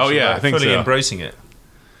time though? Oh yeah, I think fully so. Embracing it.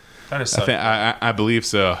 That is so. I believe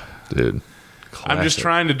so, dude. Classic. I'm just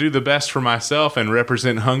trying to do the best for myself and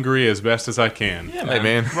represent Hungary as best as I can. Yeah, Hey,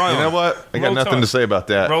 man. You know what? I got nothing to say about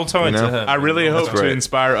that. Roll Tide to her. I really hope to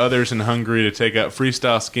inspire others in Hungary to take up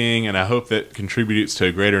freestyle skiing, and I hope that contributes to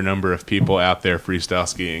a greater number of people out there freestyle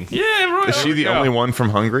skiing. Yeah, right. Is she the only one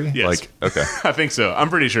from Hungary? Yes. Okay. I think so. I'm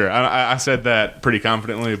pretty sure. I said that pretty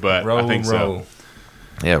confidently, but I think so.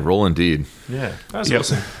 Yeah, roll indeed. Yeah, that's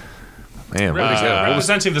awesome. Man,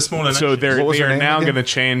 representing the smaller nations. So they are now going to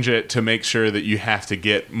change it to make sure that you have to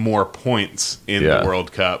get more points in the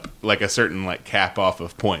World Cup, a certain cap off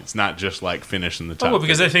of points, not just finish in the top. Oh, well,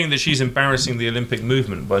 because they think that she's embarrassing the Olympic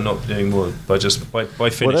movement by not doing more, by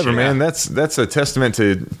finishing. Whatever, man. That's a testament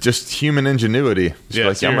to just human ingenuity.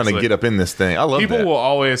 Just I'm going to get up in this thing. I love people that. will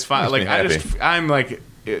always find I'm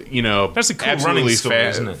that's a cool absolutely story,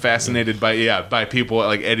 isn't it? fascinated by people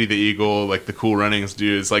like Eddie the Eagle, the cool runnings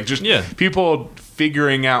dudes, people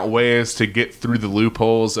figuring out ways to get through the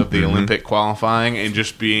loopholes of the Olympic qualifying and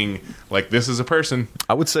just being this is a person.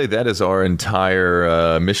 I would say that is our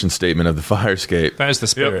entire mission statement of the Fire Escape. That is the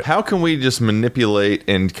spirit. Yep. How can we just manipulate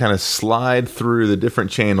and kind of slide through the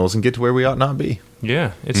different channels and get to where we ought not be?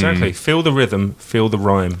 Yeah, exactly. Feel the rhythm, feel the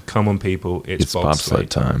rhyme. Come on, people, it's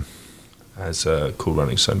bobsled time. As Cool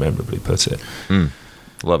Running so memorably put it.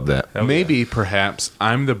 Love that. Maybe, perhaps,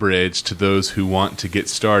 I'm the bridge to those who want to get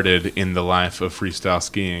started in the life of freestyle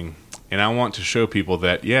skiing and I want to show people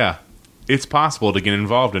that, yeah, it's possible to get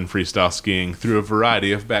involved in freestyle skiing through a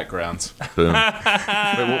variety of backgrounds. Boom.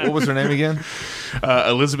 Wait, what was her name again?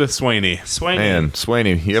 Elizabeth Swaney. Man,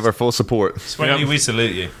 Swaney, you have our full support. Swaney, we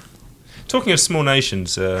salute you. Talking of small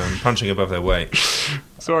nations punching above their weight.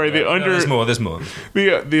 Sorry, there's more.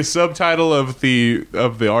 The subtitle of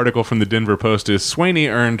the article from the Denver Post is Swaney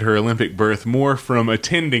earned her Olympic berth more from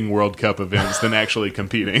attending World Cup events than actually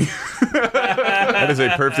competing. That is a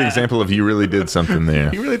perfect example of you really did something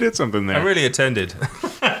there. You really did something there. I really attended.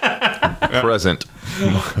 Present.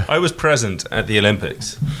 I was present at the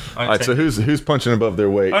Olympics. All right, so who's punching above their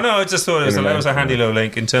weight? Oh no, I just thought that was a handy little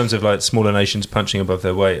link in terms of like smaller nations punching above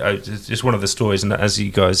their weight. It's just one of the stories, and as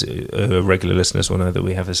you guys, regular listeners, will know that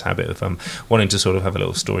we have this habit of wanting to sort of have a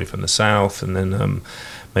little story from the south, and then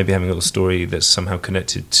maybe having a little story that's somehow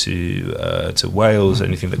connected to Wales,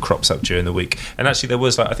 anything that crops up during the week. And actually, there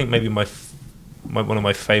was I think maybe one of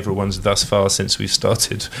my favourite ones thus far since we've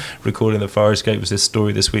started recording The Fire Escape was this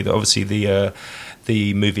story this week that obviously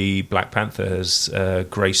the movie Black Panther has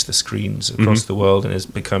graced the screens across the world and is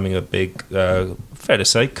becoming a big, fair to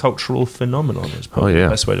say, cultural phenomenon is probably the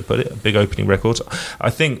best way to put it. A big opening record. I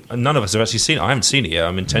think none of us have actually seen it. I haven't seen it yet.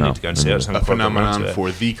 I'm intending to go and see it. A phenomenon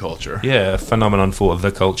for the culture. Yeah, a phenomenon for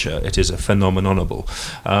the culture. It is a phenomenonable.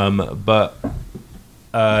 But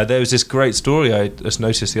there was this great story I just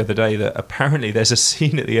noticed the other day that apparently there's a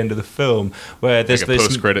scene at the end of the film where there's like a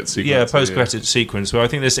post-credit sequence. Yeah, post-credit sequence where I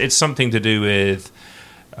think it's something to do with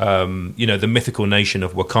the mythical nation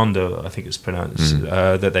of Wakanda, I think it's pronounced,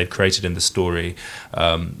 that they've created in the story,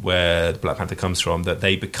 where the Black Panther comes from, that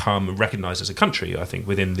they become recognised as a country, I think,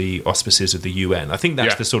 within the auspices of the UN. I think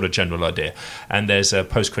that's the sort of general idea. And there's a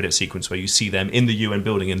post-credit sequence where you see them in the UN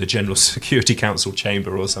building, in the General Security Council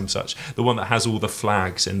chamber or some such, the one that has all the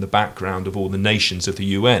flags in the background of all the nations of the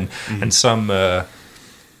UN, and some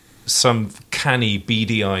canny,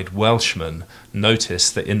 beady-eyed Welshman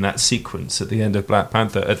noticed that in that sequence at the end of Black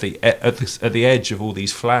Panther, at the edge of all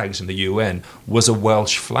these flags in the UN, was a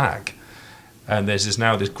Welsh flag. And there's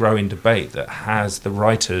now this growing debate that has the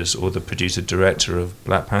writers or the producer-director of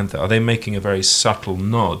Black Panther, are they making a very subtle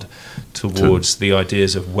nod towards the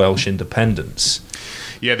ideas of Welsh independence?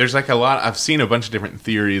 Yeah, there's like a lot. I've seen a bunch of different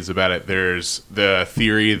theories about it. There's the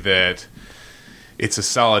theory that it's a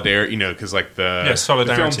solidarity, because like the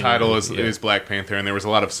film title is Black Panther, and there was a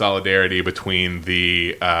lot of solidarity between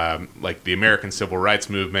the the American Civil Rights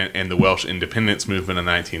Movement and the Welsh independence movement in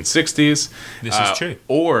the 1960s. This is true.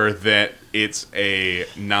 Or that it's a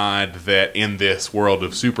nod that in this world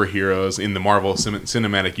of superheroes, in the Marvel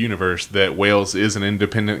Cinematic Universe, that Wales is an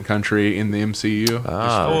independent country in the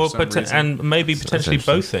MCU. And maybe potentially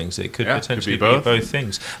both things. It could potentially be both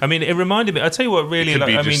things. I mean, it reminded me, I'll tell you what really... It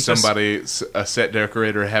could be somebody, a set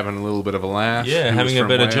decorator having a little bit of a laugh. Yeah, having a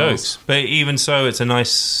bit of jokes. But even so, it's a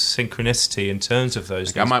nice synchronicity in terms of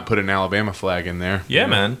those things. I might put an Alabama flag in there. Yeah,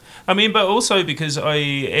 man. I mean, but also because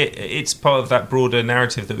it's part of that broader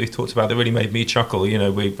narrative that we've talked about that really made me chuckle. We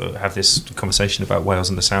have this conversation about Wales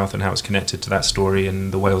and the South and how it's connected to that story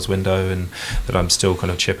and the Wales window, and that I'm still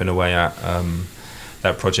kind of chipping away at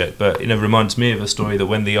that project. But it reminds me of a story that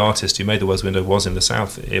when the artist who made the Wales window was in the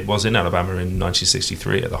South, it was in Alabama in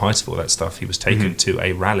 1963 at the height of all that stuff. He was taken to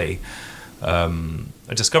a rally.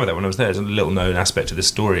 I discovered that when I was there. There's a little known aspect of this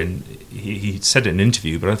story, and he said it in an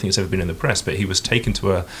interview, but I don't think it's ever been in the press. But he was taken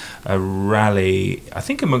to a rally, I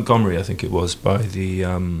think in Montgomery, I think it was, by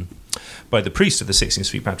the priest of the 16th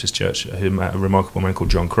Street Baptist Church, a remarkable man called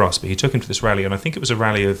John Cross. But he took him to this rally, and I think it was a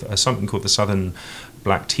rally of something called the Southern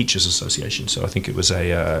Black Teachers Association. So I think it was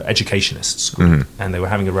a educationists group, and they were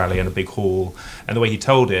having a rally in a big hall. And the way he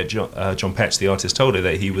told it, John Petch, the artist, told it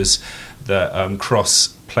that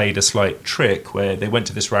Cross played a slight trick where they went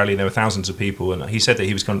to this rally and there were thousands of people, and he said that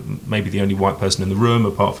he was maybe the only white person in the room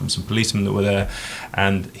apart from some policemen that were there,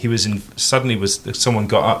 and someone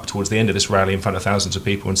got up towards the end of this rally in front of thousands of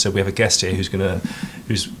people and said, we have a guest here who's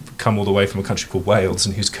come all the way from a country called Wales,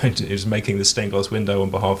 and who's making the stained glass window on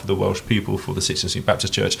behalf of the Welsh people for the 16th Street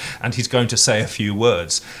Baptist Church, and he's going to say a few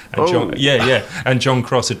words. And and John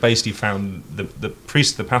Cross had basically found the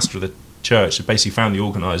priest, the pastor of the church, had basically found the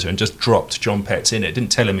organizer and just dropped John Petts in it,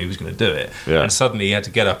 didn't tell him he was going to do it, and suddenly he had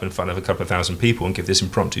to get up in front of a couple of thousand people and give this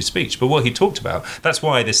impromptu speech. But what he talked about, that's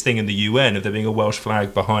why this thing in the UN of there being a Welsh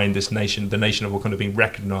flag behind this nation, the nation of Wakanda being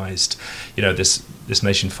recognised, this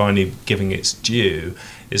nation finally giving its due,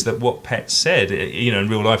 is that what Petts said, in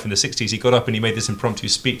real life in the 60s, he got up and he made this impromptu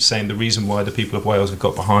speech saying the reason why the people of Wales have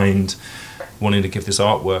got behind wanting to give this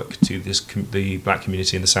artwork to the black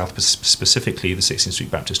community in the South, specifically the 16th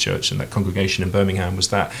Street Baptist Church and that congregation in Birmingham, was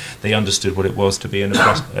that they understood what it was to be an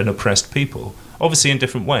oppressed people. obviously in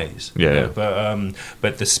different ways.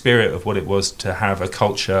 But the spirit of what it was to have a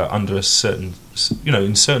culture under a certain,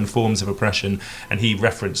 in certain forms of oppression. And he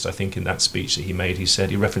referenced, I think, in that speech that he made,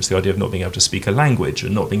 he referenced the idea of not being able to speak a language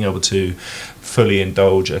and not being able to fully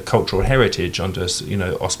indulge a cultural heritage under,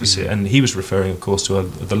 auspices. And he was referring, of course, to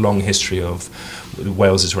the long history of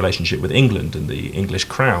Wales's relationship with England and the English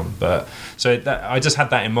crown. But so I just had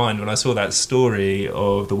that in mind when I saw that story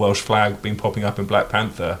of the Welsh flag being popping up in Black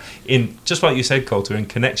Panther, in just like you said, Coulter, in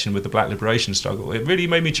connection with the Black liberation struggle. It really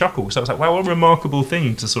made me chuckle, because I was like, wow, what a remarkable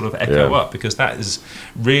thing to sort of echo up, because that is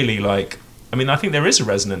really like, I mean, I think there is a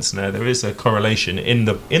resonance there. There is a correlation in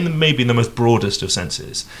the maybe in the most broadest of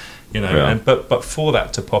senses, And but for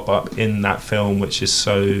that to pop up in that film, which is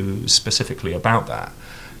so specifically about that,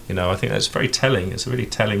 I think that's very telling. It's a really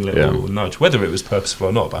telling little nudge, whether it was purposeful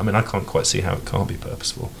or not. But I mean, I can't quite see how it can't be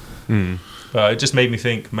purposeful. But it just made me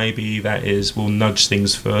think maybe that will nudge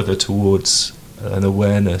things further towards an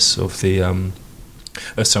awareness of the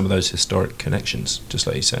of some of those historic connections, just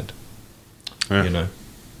like you said.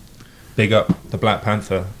 Big up the Black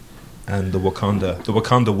Panther and the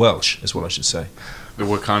Wakanda Welsh is what I should say. The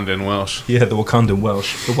Wakandan Welsh. Yeah, the Wakandan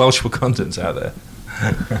Welsh. The Welsh Wakandans out there.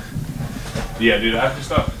 Yeah, dude, I just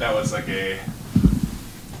thought that was like I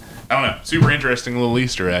don't know, super interesting little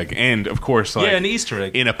Easter egg. And, of course, an Easter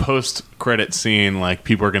egg. In a post-credit scene,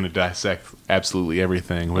 people are going to dissect absolutely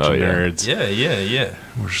everything, which nerds. Yeah.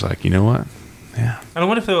 We're just like, you know what? Yeah. And I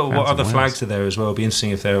wonder what other flags are there as well. It'd be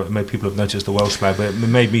interesting if maybe people have noticed the Welsh flag, but it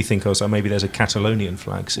made me think also maybe there's a Catalonian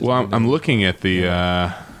flag. Well, I'm looking at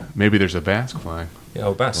the, maybe there's a Basque flag.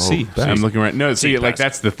 Yeah, Basque. Basque. I'm looking right. No, see,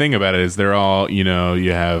 that's the thing about it is they're all, you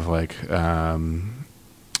have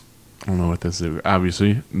I don't know what this is.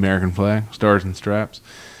 Obviously, American flag, stars and strapes.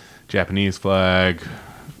 Japanese flag,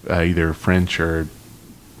 either French or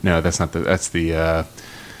no, that's not that's the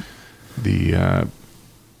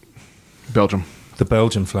Belgium. The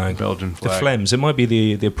Belgian flag. The Flems. It might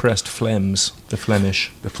be the oppressed Flems. The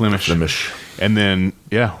Flemish. And then,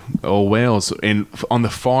 old Wales. And on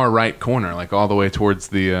the far right corner, all the way towards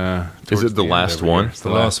the... is it the last one? It's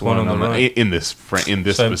the last one on the right. In this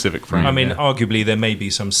specific frame. I mean, arguably, there may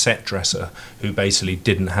be some set dresser who basically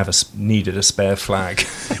needed a spare flag.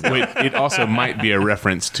 It also might be a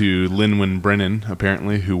reference to Lin-Wen Brennan,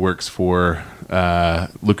 apparently, who works for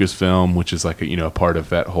Lucasfilm, which is a part of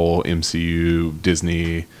that whole MCU,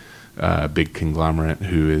 Disney, big conglomerate,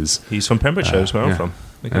 who is... He's from Pembrokeshire, is where I'm from.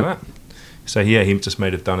 Look at that. So, he just may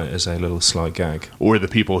have done it as a little sly gag. Or the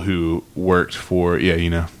people who worked for, who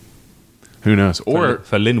knows? Or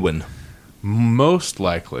for Lin-Wen. Most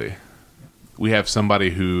likely, we have somebody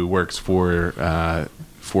who works for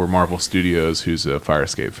Marvel Studios who's a Fire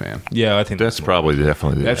Escape fan. Yeah, I think that's probably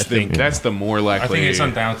definitely that's the more likely. I think it's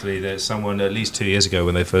undoubtedly that someone at least 2 years ago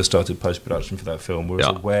when they first started post-production for that film was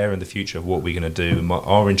aware in the future of what we're going to do,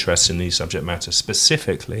 our interest in these subject matter,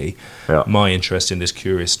 specifically my interest in this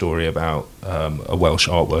curious story about a Welsh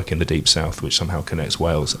artwork in the Deep South which somehow connects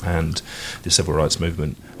Wales and the civil rights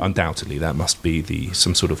movement. Undoubtedly that must be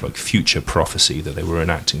some sort of future prophecy that they were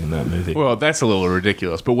enacting in that movie. Well, that's a little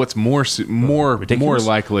ridiculous, but what's more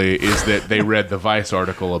likely is that they read the Vice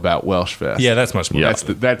article about Welsh Fest. Yeah, that's much more. Yeah.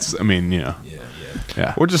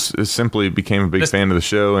 Or just simply became a big fan of the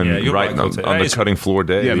show and right on the cutting floor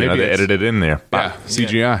day. Yeah, maybe they edited it in there. Yeah,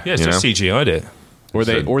 CGI. Yeah, it's just CGI'd it.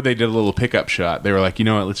 Or they did a little pickup shot. They were like, you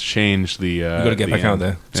know what? Let's change the. You got to get back out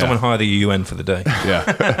there. Yeah. Someone hire the UN for the day.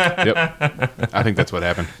 Yeah. Yep. I think that's what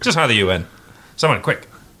happened. Just hire the UN. Someone quick.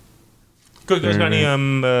 Good guys, got any?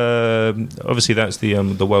 Obviously, that's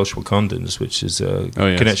the Welsh Wakandans, which is a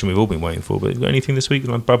connection we've all been waiting for. But got anything this week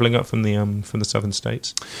bubbling up from the southern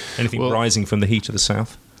states? Anything rising from the heat of the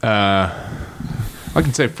south? I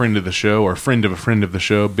can say friend of the show or friend of a friend of the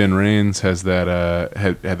show. Ben Rains has that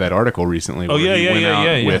had that article recently. Oh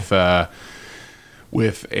yeah.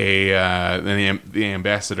 With the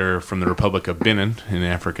ambassador from the Republic of Benin in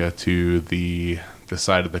Africa to the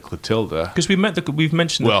side of the Clotilda, because we've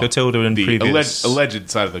mentioned the Clotilda in the previous alleged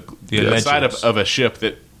side of the side of a ship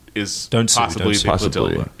that is possibly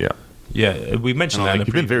Clotilda. Yeah, we mentioned that. You've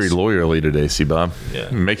been very lawyerly today, C-Bob. Yeah,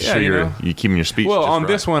 make sure you're keeping your speech. Well, on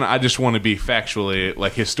this one, I just want to be factually,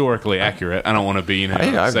 historically accurate. I don't want to be,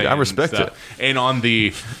 I respect stuff. it. And on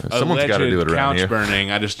the someone's got to do it around couch here.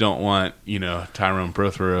 burning, I just don't want Tyrone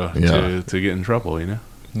Prothero to get in trouble.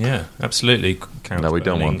 Yeah, absolutely. No, we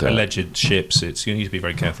don't want that. Alleged ships. You need to be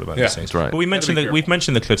very careful about these things. That's right. But we've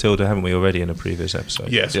mentioned the Clotilda, haven't we, already in a previous episode?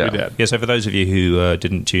 Yes, we did. Yeah, so for those of you who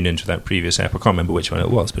didn't tune into that previous app, I can't remember which one it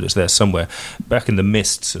was, but it's there somewhere. Back in the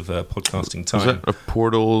mists of podcasting time. Was that of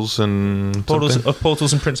Portals and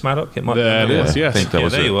Portals and Prince Madoc? It might be. That is, yes. I think that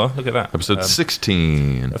was there it. you are. Look at that. Episode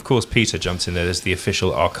 16. Of course, Peter jumps in there as the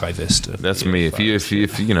official archivist. That's me. If you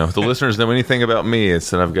the listeners know anything about me, it's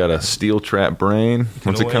that I've got a steel trap brain.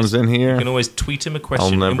 Once it comes in here, you can always tweet him a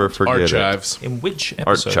question. I'll never forget Archives. it. In which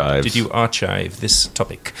episode Archives. did you archive this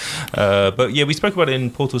topic? But yeah, we spoke about it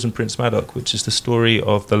in Portals and Prince Madoc, which is the story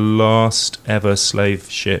of the last ever slave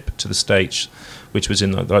ship to the States, which was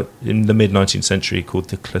in the mid 19th century, called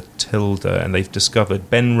the Clotilda, and they've discovered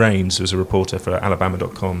Ben Raines, who's a reporter for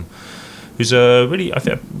Alabama.com, who's a really, I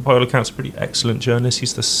think, by all accounts, a pretty excellent journalist.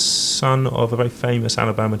 He's the son of a very famous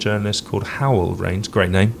Alabama journalist called Howell Raines. Great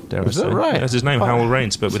name, dare I say. Is that right? That's his name, Howell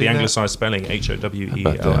Raines, but with the anglicised spelling,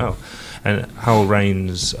 Howell. And Howell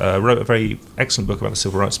Raines wrote a very excellent book about the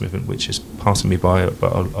civil rights movement, which is passing me by,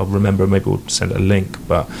 but I'll remember, maybe we'll send a link.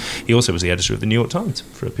 But he also was the editor of the New York Times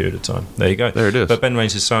for a period of time. There you go. There it is. But Ben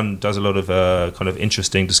Raines' son does a lot of kind of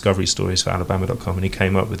interesting discovery stories for Alabama.com, and he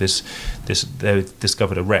came up with this. They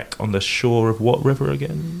discovered a wreck on the shore of what river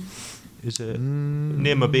again? Is it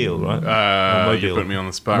near Mobile, right? You put me on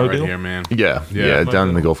the spot Mobile? right here, man. Yeah, down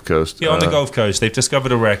in the Gulf Coast. Yeah, on the Gulf Coast. They've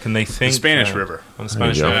discovered a wreck, and they think... The Spanish River. On the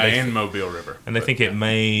Spanish River. And Mobile River. And they think it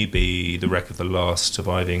may be the wreck of the last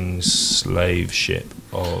surviving slave ship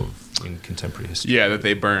in contemporary history. Yeah, that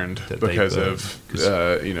they burned because of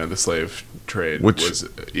the slave trade, which was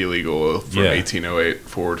illegal from 1808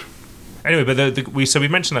 forward. Anyway, but we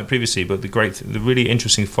mentioned that previously, but the really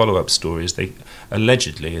interesting follow-up story is they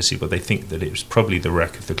allegedly, they think that it was probably the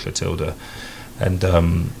wreck of the Clotilda, and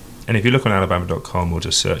if you look on Alabama.com or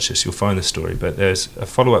just search this, you'll find the story. But there's a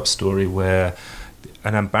follow-up story where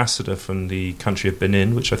an ambassador from the country of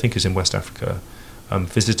Benin, which I think is in West Africa,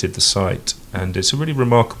 visited the site, and it's a really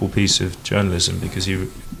remarkable piece of journalism because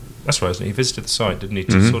that's right, isn't it? He visited the site, didn't he,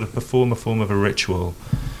 to sort of perform a form of a ritual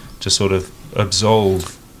to sort of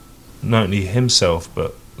absolve not only himself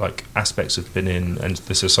but like aspects of Benin and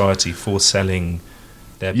the society for selling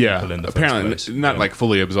their people in the apparently first place. Not like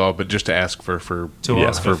fully absolved, but just to ask for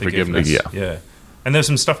forgiveness. Yeah. And there's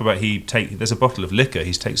some stuff about there's a bottle of liquor.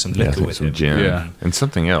 He's taken some liquor with him. Gin. And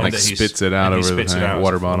something else. Like spits it out over the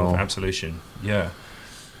water bottle. Absolution. Yeah.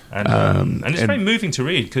 And it's very moving to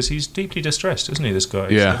read because he's deeply distressed, isn't he, this guy?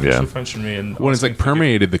 Yeah. Functionary and well, it's like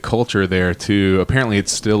permeated the culture there too. Apparently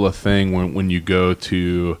it's still a thing when you go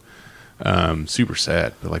to super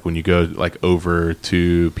sad, but like when you go like over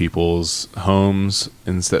to people's homes,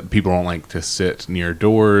 instead people don't like to sit near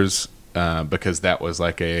doors because that was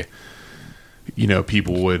like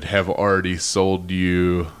people would have already sold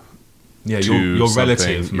you. Yeah, your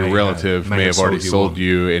relative may have already sold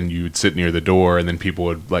you, and you'd sit near the door, and then people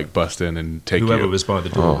would like bust in and take whoever you. was by the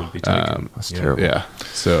door would be taken. That's terrible. Yeah,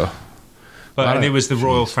 so. And it was the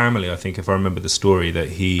royal family, I think, if I remember the story, that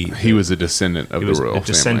he was a descendant of the royal family. A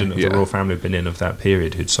descendant of the royal family of Benin of that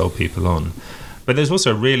period who'd sold people on. But there's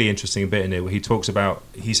also a really interesting bit in it where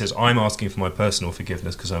he says, I'm asking for my personal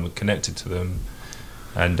forgiveness because I'm connected to them.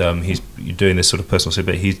 And he's doing this sort of personal thing,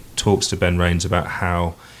 but he talks to Ben Raines about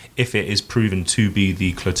how if it is proven to be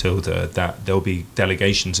the Clotilda, that there'll be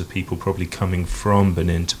delegations of people probably coming from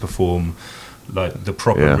Benin to perform like the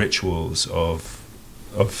proper rituals of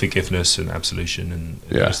forgiveness and absolution and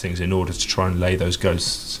those things in order to try and lay those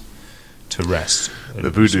ghosts to rest. The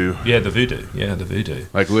voodoo. The voodoo.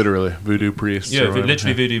 Like literally, voodoo priests. Yeah,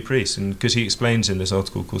 literally voodoo priests. And because he explains in this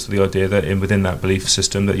article, of course, the idea that within that belief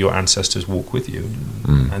system that your ancestors walk with you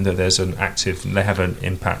and that there's they have an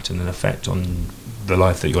impact and an effect on the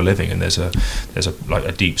life that you're living, and there's a like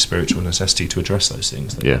a deep spiritual necessity to address those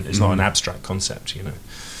things. It's not an abstract concept,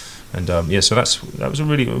 And so that was a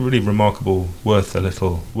really remarkable, worth a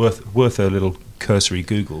little cursory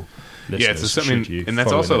Google. Yeah, it's something, and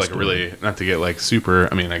that's also like really, not to get like super.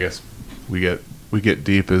 I mean, I guess we get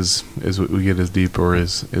deep as we get as deep or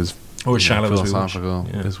as shallow philosophical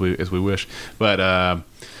as we wish. But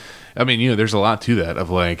I mean, there's a lot to that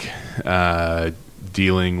of like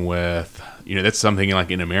dealing with. That's something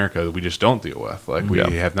like in America that we just don't deal with. Like we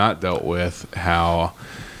have not dealt with how.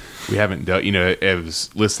 We haven't dealt. I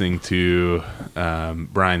was listening to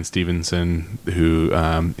Brian Stevenson, who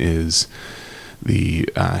is the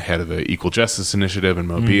head of the Equal Justice Initiative in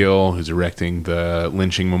Mobile, who's erecting the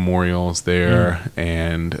lynching memorials there,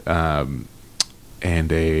 and I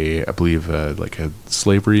believe like a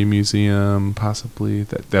slavery museum, possibly.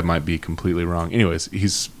 That might be completely wrong. Anyways,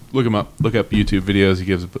 he's look him up. Look up YouTube videos. He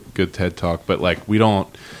gives a good TED talk. But like we don't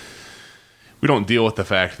deal with the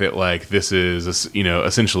fact that like this is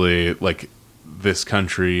essentially like this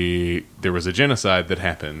country. There was a genocide that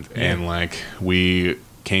happened, and like we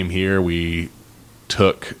came here. We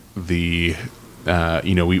took the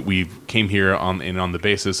we came here on the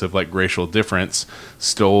basis of like racial difference,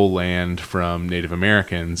 stole land from Native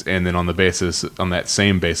Americans, and then on that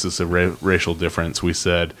same basis of racial difference, we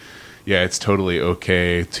said, yeah, it's totally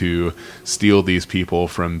okay to steal these people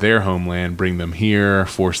from their homeland, bring them here,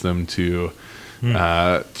 force them to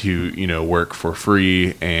work for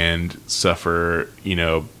free and suffer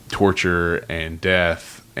torture and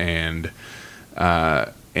death, and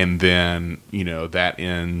then that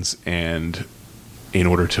ends, and in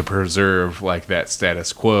order to preserve like that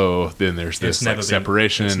status quo, then there's this like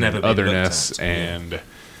separation and otherness and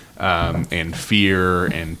fear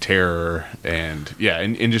and terror and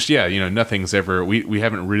just nothing's ever we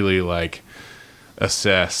haven't really like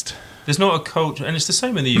assessed. There's not a culture, and it's the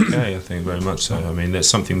same in the UK, I think, very much so. I mean, there's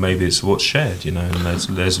something, maybe it's what's shared, and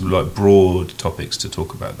there's like broad topics to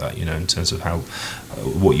talk about that, in terms of how,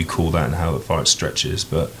 what you call that and how far it stretches.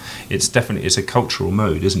 But it's a cultural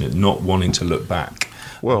mode, isn't it? Not wanting to look back.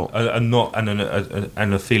 Well, and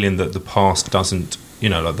a feeling that the past doesn't,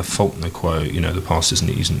 like the Faulkner quote, the past isn't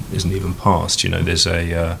even past. There's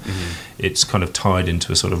it's kind of tied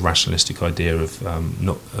into a sort of rationalistic idea of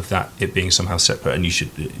it being somehow separate, and you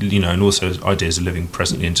should, and also ideas of living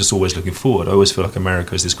presently and just always looking forward. I always feel like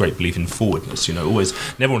America has this great belief in forwardness. Always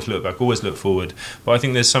never want to look back, always look forward. But I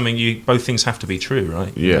think there's something both things have to be true,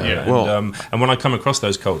 right? Yeah. And when I come across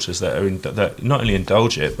those cultures that not only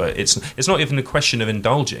indulge it, but it's not even a question of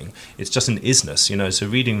indulging. It's just an isness. So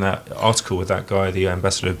reading that article with that guy, the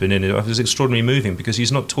ambassador of Benin, it was extraordinarily moving, because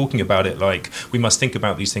he's not talking about it like we must think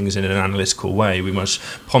about these things in an analytical way, we must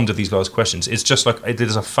ponder these large questions. It's just like it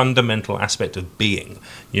is a fundamental aspect of being.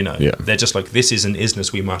 They're just like, this is an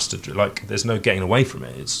isness we must, like, there's no getting away from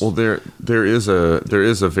it. There is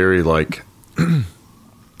a very like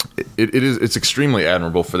it's extremely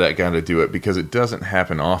admirable for that guy to do it, because it doesn't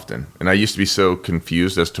happen often, and I used to be so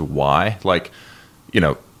confused as to why. Like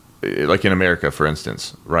like in America, for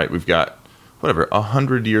instance, right, we've got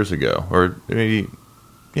 100 years ago, or maybe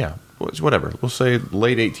whatever, we'll say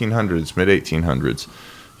late 1800s, mid 1800s,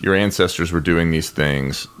 your ancestors were doing these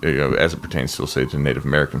things, as it pertains to, say, to Native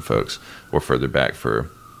American folks, or further back for,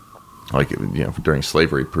 like, during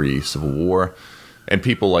slavery, pre-Civil War, and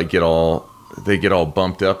people like get all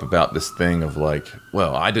bumped up about this thing of like,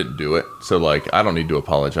 well, I didn't do it, so like I don't need to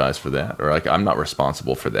apologize for that, or like I'm not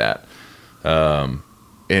responsible for that.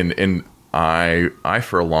 And I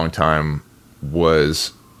for a long time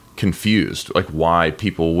was confused, like why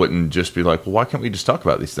people wouldn't just be like, well, why can't we just talk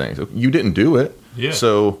about these things? You didn't do it,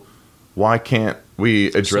 so why can't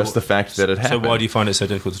we address the fact that it happened? So why do you find it so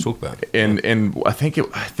difficult to talk about? And I think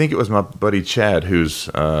it was my buddy Chad, who's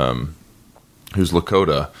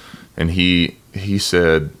Lakota, and he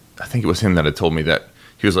said, I think it was him that had told me that.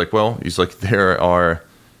 He was like, well,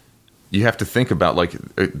 you have to think about, like,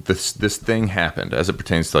 this thing happened as it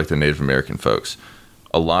pertains to like the Native American folks.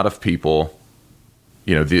 A lot of people,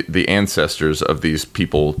 the ancestors of these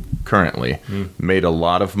people currently made a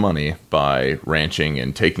lot of money by ranching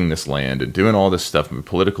and taking this land and doing all this stuff,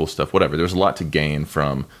 political stuff, whatever. There's a lot to gain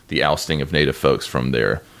from the ousting of Native folks from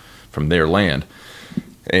their land.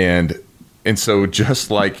 And so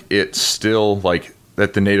just like it's still like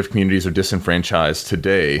that the Native communities are disenfranchised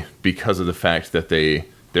today because of the fact that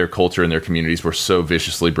their culture and their communities were so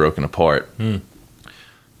viciously broken apart,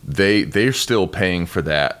 they're still paying for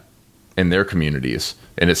that in their communities,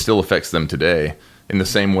 and it still affects them today in the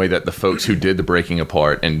same way that the folks who did the breaking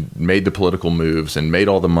apart and made the political moves and made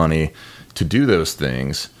all the money to do those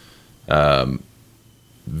things,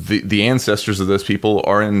 the ancestors of those people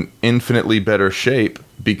are in infinitely better shape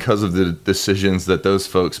because of the decisions that those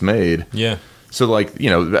folks made. Yeah. So like,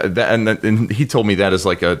 and he told me that as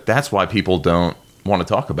like that's why people don't want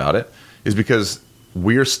to talk about it, is because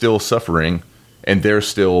we're still suffering and they're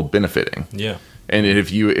still benefiting. Yeah. And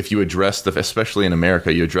if you address especially in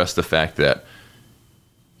America, you address the fact that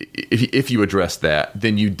if you address that,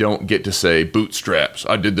 then you don't get to say bootstraps.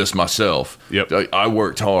 I did this myself. Yep. I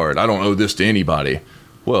worked hard. I don't owe this to anybody.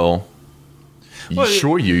 Well,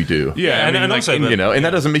 sure you do. Yeah, and also, and that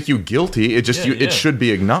doesn't make you guilty. It just it should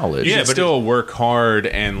be acknowledged. Yeah, but still work hard,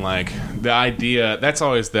 and like the idea. That's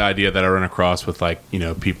always the idea that I run across with like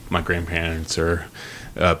my grandparents or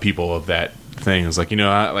people of that thing. It's like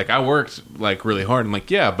I worked like really hard. I'm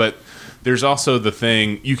like, yeah, but there's also the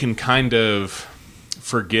thing you can kind of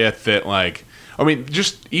forget that, like, I mean,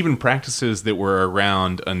 just even practices that were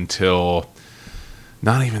around until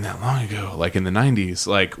not even that long ago, like in the 90s,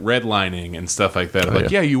 like redlining and stuff like that. Like,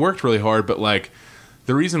 yeah, you worked really hard, but like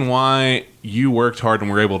the reason why you worked hard and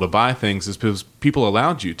were able to buy things is because people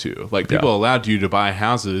allowed you to. Like, people allowed you to buy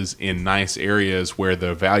houses in nice areas where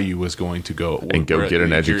the value was going to go. And go get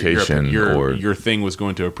an education. Your thing was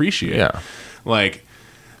going to appreciate. Yeah. Like,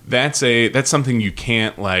 that's something you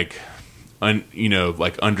can't, like,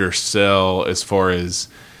 like undersell, as far as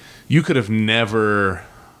you could have never,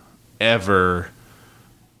 ever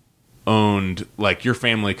owned, like, your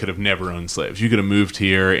family could have never owned slaves. You could have moved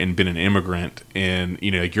here and been an immigrant, and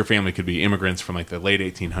like your family could be immigrants from like the late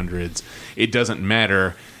 1800s. It doesn't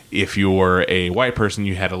matter if you're a white person.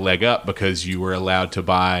 You had a leg up because you were allowed to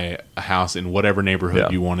buy a house in whatever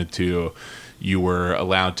neighborhood you wanted to. You were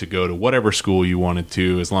allowed to go to whatever school you wanted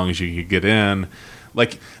to, as long as you could get in.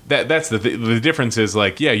 Like, that's the difference is,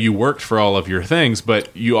 like, yeah, you worked for all of your things, but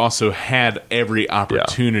you also had every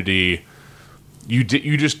opportunity. You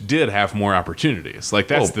just did have more opportunities. Like,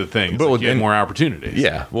 that's the thing. But like, you had more opportunities.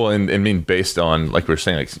 Yeah. Well, and I mean, based on, like we were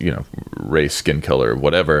saying, like, race, skin color,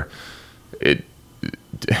 whatever. I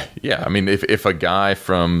mean, if a guy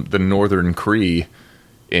from the Northern Cree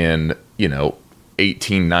in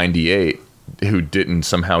 1898 who didn't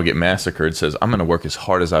somehow get massacred says, I'm going to work as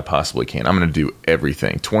hard as I possibly can. I'm going to do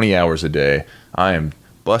everything, 20 hours a day. I am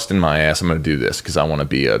busting my ass. I'm going to do this because I want to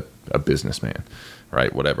be a businessman,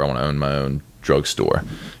 right? Whatever. I want to own my own drugstore.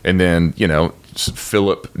 And then,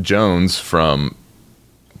 Philip Jones from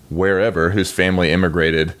wherever, whose family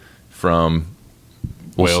immigrated from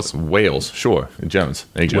Wales, sure. Jones.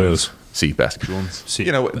 Wales. See, basketball.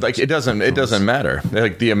 Like, it doesn't matter.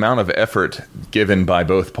 Like, the amount of effort given by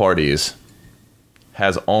both parties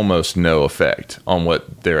has almost no effect on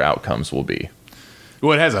what their outcomes will be.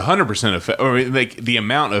 Well, it has 100% effect. Or, like, the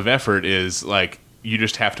amount of effort is, like, you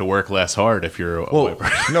just have to work less hard if you're a white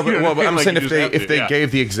person. No, but I'm saying if they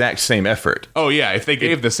gave the exact same effort. Oh yeah, if they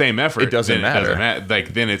gave the same effort, it doesn't matter.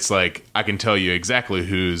 Like, then it's like, I can tell you exactly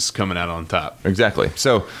who's coming out on top. Exactly.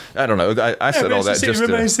 So I don't know. I said all that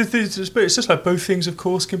just but it's just like both things, of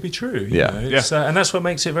course, can be true. And that's what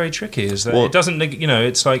makes it very tricky. Is that it doesn't.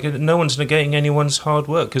 It's like no one's negating anyone's hard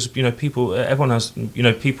work, because people, everyone has.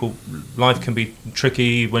 People, life can be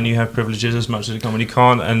tricky when you have privileges as much as it can when you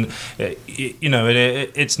can't, and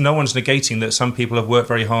it's no one's negating that some people have worked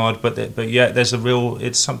very hard, but yet there's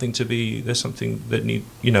something that need,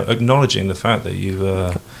 acknowledging the fact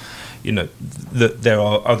that that there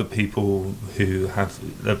are other people who have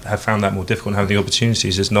found that more difficult, and having the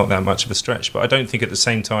opportunities is not that much of a stretch. But I don't think at the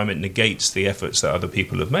same time it negates the efforts that other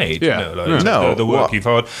people have made. The work you've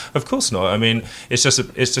had. Of course not. I mean, it's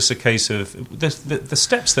just a case of the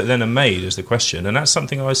steps that then are made is the question, and that's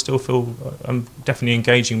something I still feel I'm definitely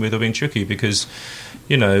engaging with or being tricky, because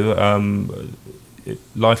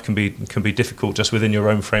life can be difficult just within your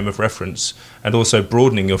own frame of reference, and also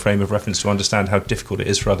broadening your frame of reference to understand how difficult it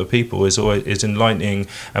is for other people is enlightening,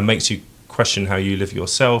 and makes you question how you live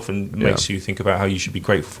yourself, and makes you think about how you should be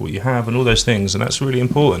grateful for what you have, and all those things, and that's really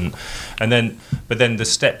important. But then the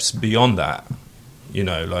steps beyond that,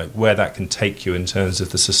 like where that can take you in terms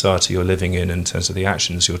of the society you're living in terms of the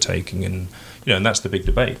actions you're taking, and and that's the big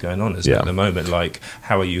debate going on, isn't it, at the moment? Like,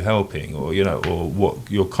 how are you helping, or or what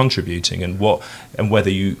you're contributing, and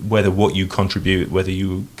whether what you contribute, whether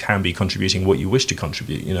you can be contributing what you wish to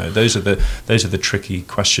contribute. Those are the tricky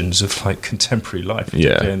questions of, like, contemporary life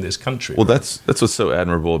in this country. Well, that's what's so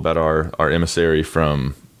admirable about our emissary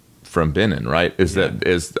from Benin, right?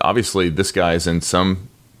 Is obviously this guy's in some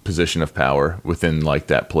position of power within, like,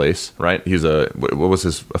 that place, right? He's what was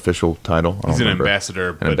his official title? He's an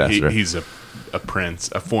ambassador, he's a prince,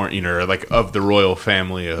 a foreign, like, of the royal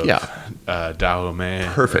family of Dahomey.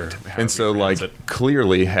 Perfect. And so, like,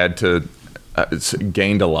 clearly had to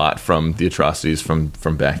gained a lot from the atrocities from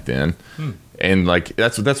back then. And, like,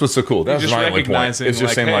 that's what's so cool. That's my only point. It's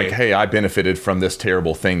just saying, like, hey, I benefited from this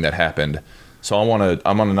terrible thing that happened, so I want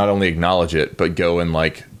to not only acknowledge it, but go and,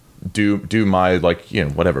 like, do my, like,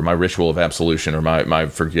 whatever, my ritual of absolution, or my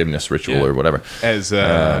forgiveness ritual, or whatever. As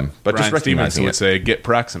but Brian just recognizing would say, get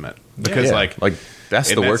proximate, because like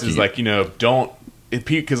that's the work. Is like, don't,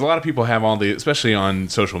 because a lot of people have all the, especially on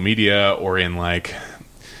social media or in, like,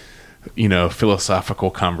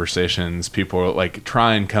 philosophical conversations, people like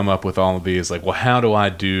try and come up with all of these, like, well, how do I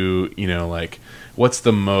do, like, what's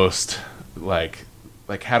the most, like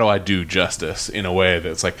how do I do justice in a way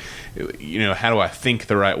that's, like, how do I think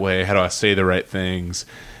the right way? How do I say the right things?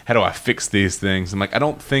 How do I fix these things? And, like, I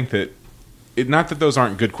don't think that not that those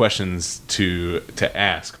aren't good questions to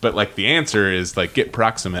ask, but, like, the answer is, like, get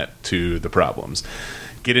proximate to the problems.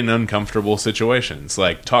 get in uncomfortable situations,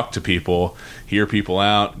 like talk to people, hear people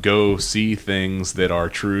out, go see things that are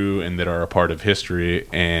true and that are a part of history,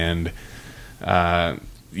 and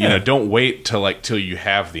you know, don't wait till you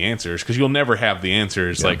have the answers, because you'll never have the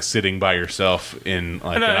answers like sitting by yourself in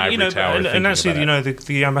like an ivory tower. And actually, you know,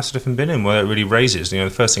 the Ambassador from Benin, where it really raises, you know,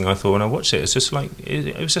 the first thing I thought when I watched it, it's just like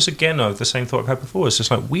it was just again the same thought I've had before. It's just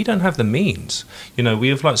like we don't have the means. You know, we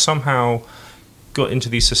have like somehow got into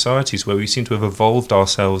these societies where we seem to have evolved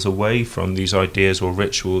ourselves away from these ideas or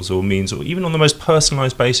rituals or means, or even on the most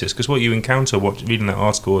personalised basis. Because what you encounter, reading that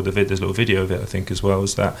article or there's a little video of it, I think as well,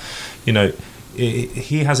 is that, you know,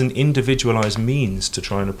 he has an individualized means to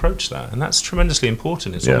try and approach that, and that's tremendously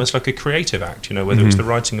important. It's almost like a creative act, you know, whether it's the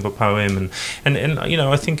writing of a poem, and you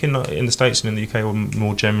know, I think in the States and in the UK, or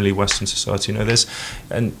more generally Western society, you know, there's,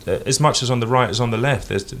 and as much as on the right as on the left,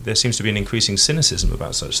 there seems to be an increasing cynicism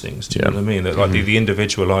about such things. Do you know what I mean? That like the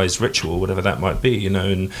individualized ritual, whatever that might be, you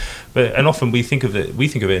know, and often we think of it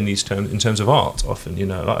in these terms, in terms of art. Often, you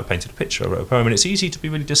know, like I painted a picture, I wrote a poem, and it's easy to be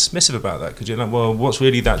really dismissive about that, because you're like, well, what's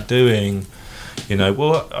really that doing? You know,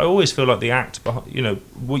 well, I always feel like the act, you know,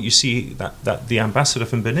 what you see that the Ambassador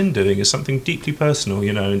from Benin doing is something deeply personal,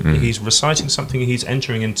 you know, and he's reciting something, he's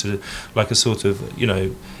entering into like a sort of, you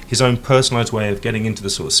know, his own personalised way of getting into the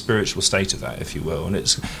sort of spiritual state of that, if you will,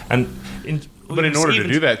 But in order to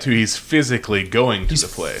do that too, he's physically going to the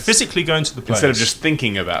place. Physically going to the place. Instead of just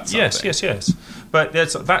thinking about something. Yes. But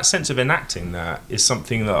there's that sense of enacting that is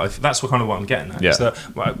something that that's what I'm getting at. Yeah. Is that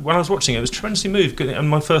when I was watching it, I was tremendously moved, and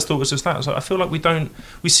my first thought was just that. I was like, I feel like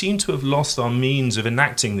we seem to have lost our means of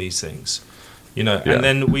enacting these things. You know, and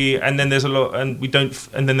then there's a lot, and we don't,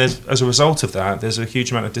 and then there's, as a result of that, there's a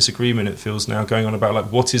huge amount of disagreement, it feels now, going on about like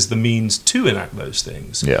what is the means to enact those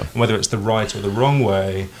things, and whether it's the right or the wrong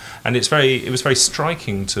way. And it was very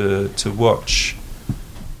striking to watch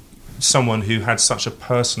someone who had such a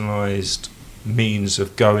personalised means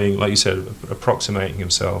of going, like you said, approximating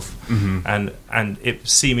himself, and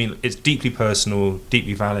it's deeply personal,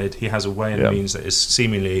 deeply valid. He has a way and means that is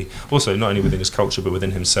seemingly also not only within his culture but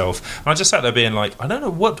within himself. And I just sat there being like, I don't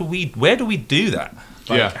know, where do we do that?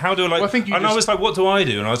 Like, how do I like? Well, I was like, what do I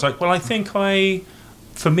do? And I was like, well, I think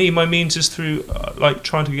for me, my means is through like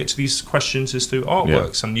trying to get to these questions is through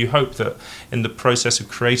artworks, and you hope that in the process of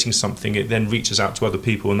creating something, it then reaches out to other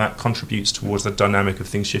people, and that contributes towards the dynamic of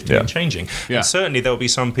things shifting and changing. And certainly there will be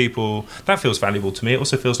some people that feels valuable to me. It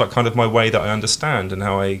also feels like kind of my way that I understand and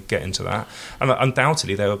how I get into that. And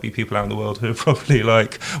undoubtedly there will be people out in the world who are probably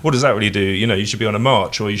like, what does that really do? You know, you should be on a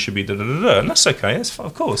march, or you should be da-da-da-da. And that's okay. That's,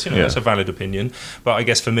 of course, you know, that's a valid opinion. But I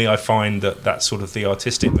guess for me, I find that sort of the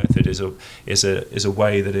artistic method is a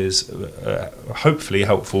way that is hopefully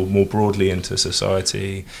helpful more broadly into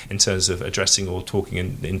society in terms of addressing or talking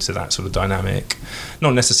into that sort of dynamic,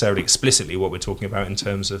 not necessarily explicitly what we're talking about in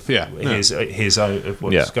terms of his own of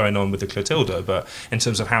what's going on with the Clotilda, but in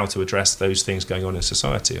terms of how to address those things going on in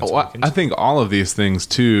society. I think all of these things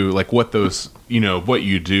too, like what those, you know, what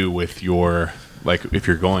you do with your, like if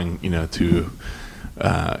you're going, you know, to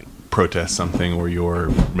protest something, or you're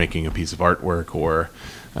making a piece of artwork, or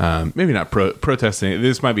maybe not protesting.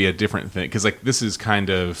 This might be a different thing, because like this is kind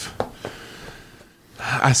of,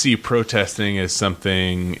 I see protesting as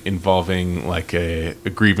something involving like a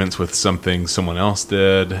grievance with something someone else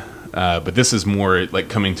did, but this is more like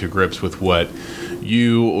coming to grips with what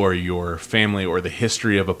you or your family or the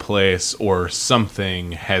history of a place or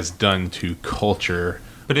something has done to culture.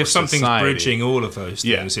 But if something's bridging all of those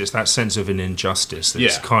things, it's that sense of an injustice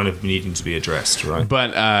that's kind of needing to be addressed, right?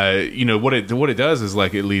 But you know what it does is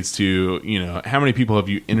like it leads to, you know, how many people have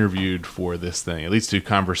you interviewed for this thing? It leads to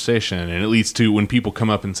conversation, and it leads to when people come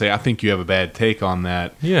up and say, "I think you have a bad take on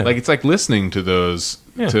that." Yeah, like it's like listening to those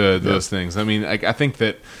things. I mean, I think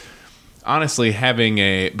that honestly,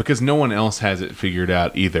 because no one else has it figured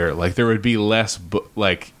out either. Like there would be less,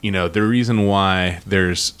 like, you know, the reason why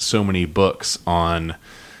there's so many books on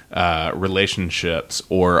relationships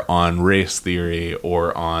or on race theory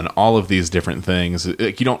or on all of these different things,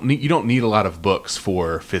 like you don't need a lot of books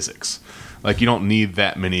for physics. Like you don't need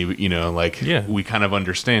that many, you know, like we kind of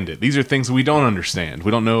understand it. These are things we don't understand.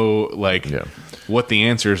 We don't know like what the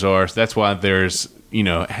answers are. So that's why there's, you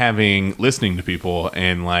know, listening to people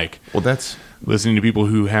and like, well, that's listening to people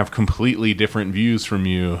who have completely different views from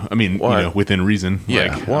you. I mean, you know, within reason. Yeah.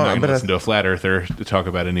 Like, I'm not going to listen to a flat earther to talk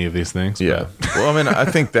about any of these things. Yeah. Well, I mean, I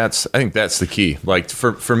think that's the key. Like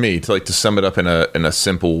for me to sum it up in a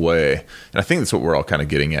simple way, and I think that's what we're all kind of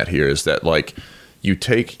getting at here, is that like you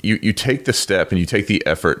take the step and you take the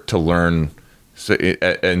effort to learn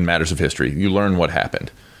in matters of history. You learn what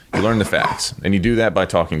happened. You learn the facts, and you do that by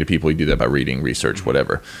talking to people. You do that by reading, research,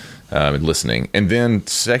 whatever. and listening. And then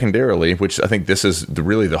secondarily, which I think this is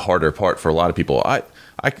really the harder part for a lot of people, I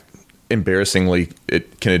embarrassingly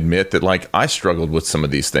can admit that like I struggled with some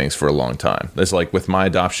of these things for a long time. It's like with my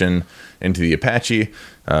adoption into the Apache,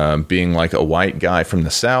 being like a white guy from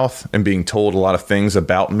the South and being told a lot of things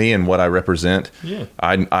about me and what I represent. Yeah,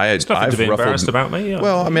 I've to be embarrassed about me. Yeah.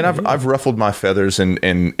 Well, I mean, I've ruffled my feathers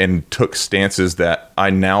and took stances that I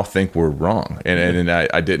now think were wrong, and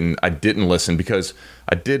I didn't listen because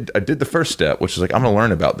I did the first step, which is like I'm going to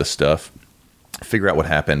learn about this stuff, figure out what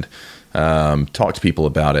happened. Talk to people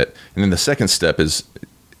about it, and then the second step is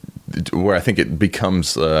where I think it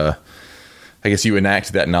becomes I guess you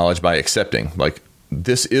enact that knowledge by accepting like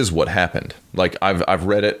this is what happened. Like I've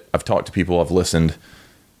read it, I've talked to people, I've listened,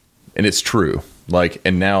 and it's true. Like,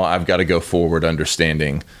 and now I've got to go forward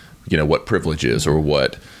understanding what privilege is or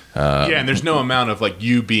what and there's no amount of like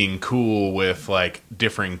you being cool with like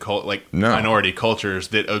differing minority cultures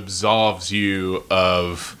that absolves you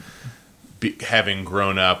of having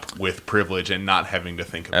grown up with privilege and not having to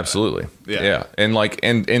think about absolutely it. Yeah. And like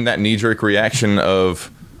and that knee-jerk reaction of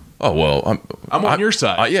oh well I'm on your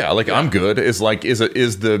side. I'm good is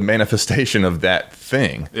the manifestation of that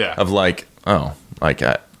thing of like but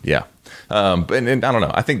and I don't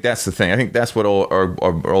know, I think that's the thing. I think that's what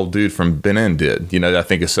our old dude from Benin did, I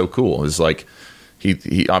think is so cool is like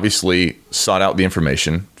he obviously sought out the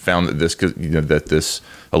information, found that this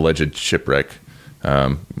alleged shipwreck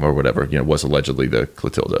or whatever, was allegedly the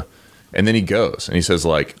Clotilda. And then he goes and he says,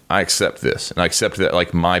 like, I accept this. And I accept that,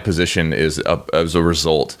 like, my position is as a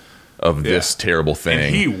result of this terrible thing.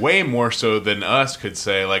 And he way more so than us could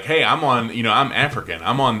say, like, hey, I'm on, I'm African.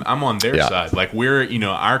 I'm on their side. Like, we're,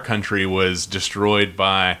 our country was destroyed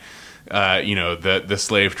by, the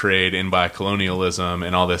slave trade and by colonialism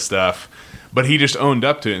and all this stuff. But he just owned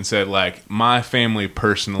up to it and said, like, my family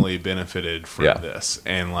personally benefited from this.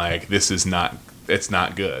 And, like, this is not... It's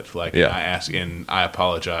not good. Like I ask and I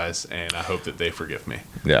apologize, and I hope that they forgive me.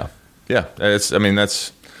 Yeah. That's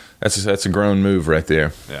a grown move right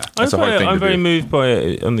there. Yeah, that's a hard thing to do. I'm very moved by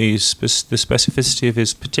it on the specificity of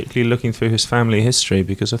his, particularly looking through his family history,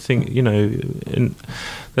 because I think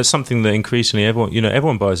that's something that increasingly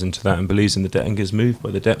everyone buys into that and believes in the debt and gets moved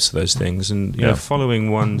by the depths of those things, and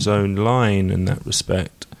following one's own line in that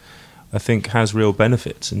respect, I think has real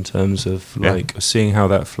benefits in terms of like seeing how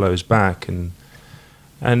that flows back and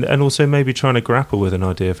also maybe trying to grapple with an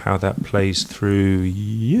idea of how that plays through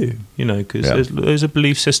you, because those are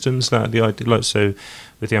belief systems that the idea, like so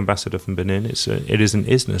with the ambassador from Benin, it is an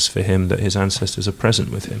isness for him that his ancestors are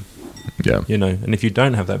present with him. Yeah, and if you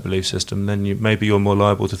don't have that belief system, then maybe you're more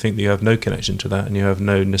liable to think that you have no connection to that and you have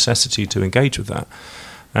no necessity to engage with that.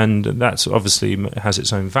 And that's obviously has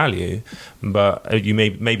its own value, but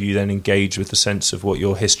maybe you then engage with the sense of what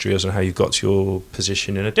your history is and how you got to your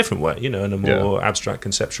position in a different way, in a more abstract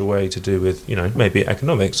conceptual way to do with, maybe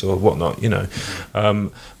economics or whatnot,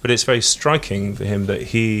 But it's very striking for him that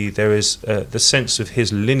there is the sense of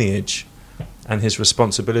his lineage and his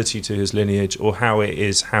responsibility to his lineage, or how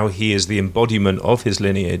he is the embodiment of his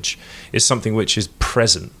lineage, is something which is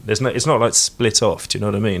present. It's not like split off. Do you know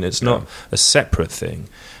what I mean? It's not a separate thing,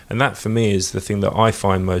 and that for me is the thing that I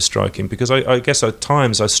find most striking. Because I guess at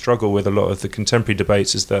times I struggle with a lot of the contemporary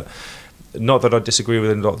debates. Is that not that I disagree with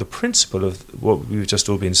a lot of the principle of what we've just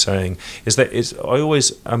all been saying, is that I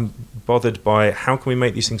always am bothered by how can we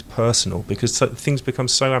make these things personal, because things become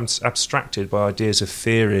so abstracted by ideas of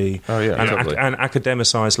theory and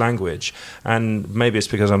academicized language. And maybe it's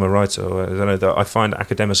because I'm a writer, or I don't know, that I find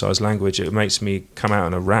academicized language, it makes me come out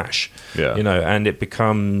in a rash, and it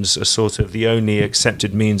becomes a sort of the only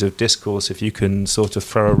accepted means of discourse if you can sort of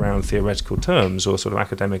throw around theoretical terms or sort of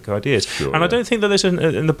academic ideas. Sure, and I don't think that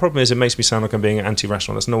and the problem is it makes me sound like I'm being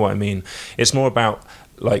anti-rational. That's not what I mean. It's more about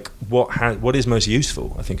like what is most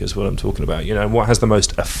useful, I think, is what I'm talking about, and what has the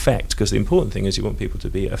most effect, because the important thing is you want people to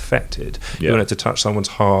be affected. You want it to touch someone's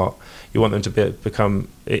heart. You want them to become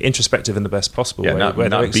introspective in the best possible way. Not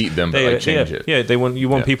beat them, but change it. Yeah, you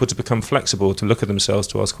want people to become flexible, to look at themselves,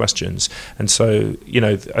 to ask questions. And so,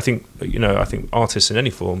 I think artists in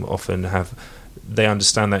any form often they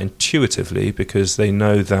understand that intuitively, because they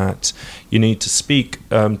know that you need to speak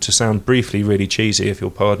to sound briefly really cheesy, if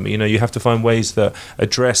you'll pardon me. You have to find ways that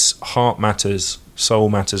address heart matters, soul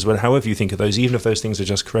matters, however you think of those, even if those things are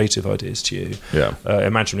just creative ideas to you,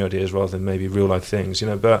 imaginary ideas rather than maybe real life things,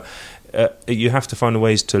 but you have to find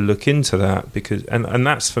ways to look into that, because and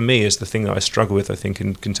that's for me is the thing that I struggle with, I think,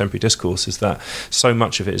 in contemporary discourse, is that so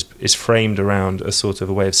much of it is framed around a sort of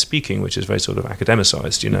a way of speaking which is very sort of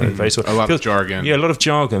academicized, very sort of, a lot of jargon. Yeah, a lot of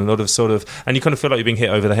jargon, a lot of sort of, and you kind of feel like you're being hit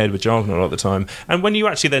over the head with jargon a lot of the time. And when you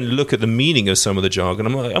actually then look at the meaning of some of the jargon,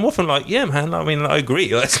 I'm often like, yeah, man, I mean, I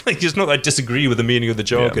agree. It's not that I disagree with the meaning of the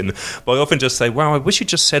jargon, but I often just say, wow, I wish you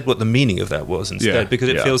just said what the meaning of that was instead, because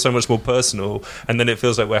it feels so much more personal, and then it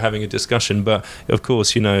feels like we're having a discussion. But of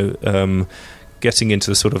course, getting into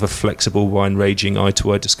the sort of a flexible, wine-raging,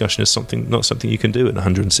 eye-to-eye discussion is not something you can do in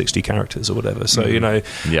 160 characters or whatever. So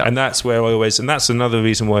and that's where I always, and that's another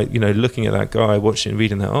reason why, looking at that guy, watching and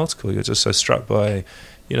reading that article, you're just so struck by,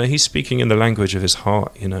 he's speaking in the language of his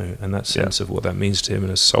heart, and that sense of what that means to him in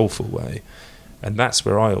a soulful way. And that's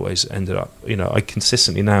where I always ended up. I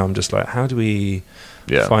consistently now, I'm just like, how do we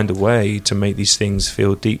find a way to make these things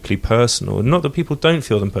feel deeply personal? Not that people don't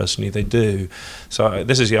feel them personally, they do. So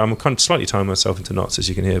I'm kind of slightly tying myself into knots, as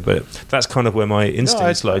you can hear, but that's kind of where my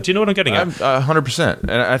instincts lie. Do you know what I'm getting at? 100%.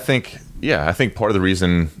 And I think part of the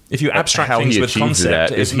reason, if you abstract how things he with achieved concept,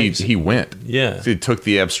 that is he went. Yeah. He took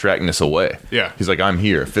the abstractness away. Yeah. He's like, I'm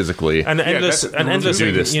here physically. And endless opinion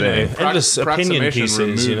pieces.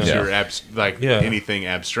 Removes your anything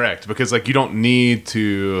abstract, because you don't need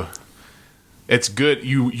to. It's good.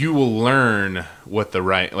 You will learn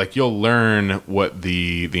what you'll learn what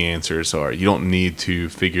the answers are. You don't need to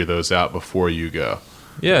figure those out before you go.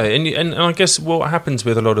 Yeah, and I guess what happens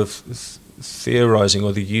with a lot of theorizing,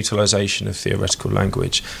 or the utilization of theoretical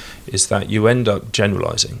language, is that you end up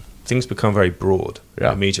generalizing. Things become very broad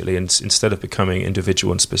immediately, and instead of becoming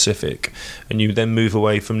individual and specific, and you then move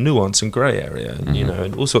away from nuance and grey area, and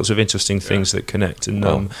and all sorts of interesting things that connect and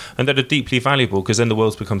that are deeply valuable, because then the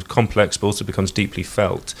world becomes complex, but also becomes deeply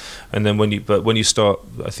felt. And then when you start,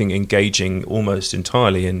 I think, engaging almost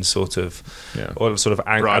entirely in sort of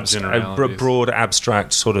broad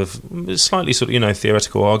abstract sort of slightly sort of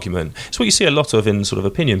theoretical argument, it's what you see a lot of in sort of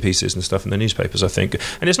opinion pieces and stuff in the newspapers, I think.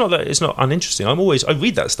 And it's not that it's not uninteresting. I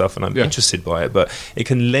read that stuff and I'm interested by it, but it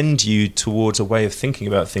can lend you towards a way of thinking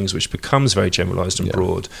about things which becomes very generalized and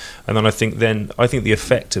broad. And then I think the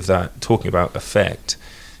effect of that, talking about effect,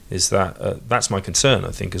 is that that's my concern,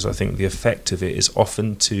 I think the effect of it is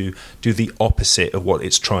often to do the opposite of what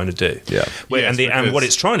it's trying to do. And what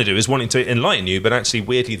it's trying to do is wanting to enlighten you, but actually,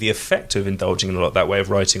 weirdly, the effect of indulging in a lot that way of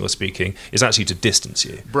writing or speaking is actually to distance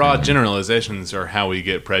you. Broad generalizations are how we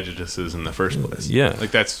get prejudices in the first place. Yeah.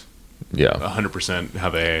 That's 100% how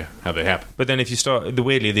they happen. But then if you start,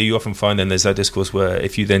 weirdly, you often find then there's that discourse where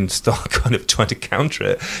if you then start kind of trying to counter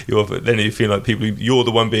it, then you feel like you're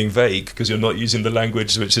the one being vague because you're not using the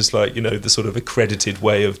language which is like, the sort of accredited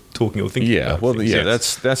way of talking or thinking about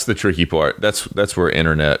things. That's the tricky part. That's where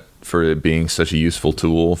internet, for it being such a useful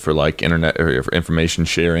tool for like internet or for information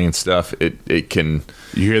sharing and stuff, it can.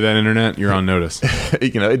 You hear that, internet? You're on notice.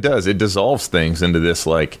 It does. It dissolves things into this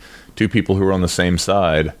like two people who are on the same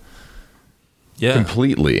side. Yeah.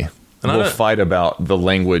 Completely. And we'll fight about the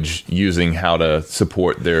language using how to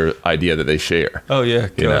support their idea that they share. Oh yeah,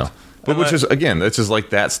 But which is, again, that's just like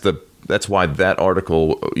that's why that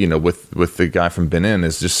article, with the guy from Benin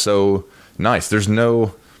is just so nice. There's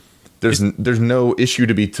no issue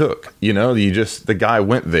to be took. The guy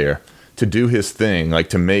went there to do his thing, like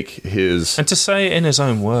to make his, and to say it in his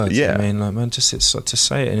own words. Yeah, I mean, like, man, to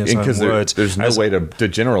say it in his own words. There's no way to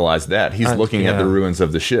generalize that. He's looking at the ruins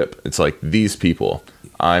of the ship. It's like, these people,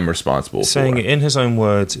 I'm responsible saying for. It in his own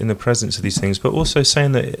words, in the presence of these things, but also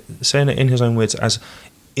saying it in his own words as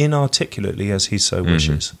inarticulately as he so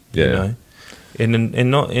wishes.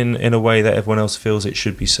 Not in a way that everyone else feels it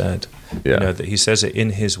should be said. That he says it in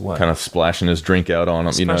his way. Kind of splashing his drink out on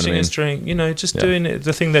him. Splashing his drink, just doing it,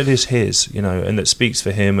 the thing that is his, and that speaks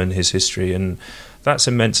for him and his history, and that's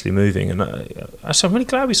immensely moving. And so I'm really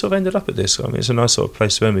glad we sort of ended up at this. I mean, it's a nice sort of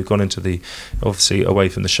place to end. We've gone into obviously away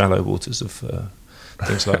from the shallow waters of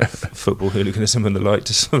things like football hooliganism and the like,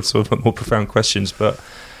 to sort of more profound questions. But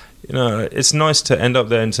it's nice to end up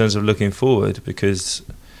there in terms of looking forward, because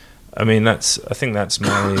I mean, I think that's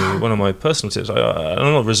one of my personal tips.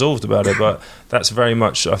 I'm not resolved about it, but that's very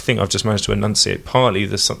much, I think I've just managed to enunciate partly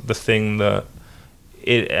the thing that,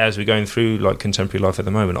 as we're going through like contemporary life at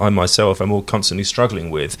the moment, I myself am all constantly struggling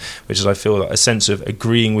with, which is I feel like a sense of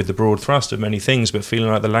agreeing with the broad thrust of many things, but feeling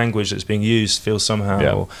like the language that's being used feels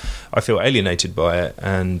somehow, I feel alienated by it,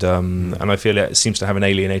 and I feel it seems to have an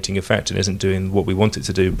alienating effect and isn't doing what we want it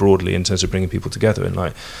to do broadly in terms of bringing people together, and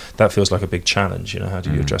like that feels like a big challenge. How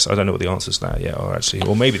do you address? I don't know what the answers to that yet are actually,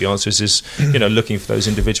 or maybe the answer is looking for those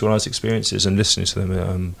individualized experiences and listening to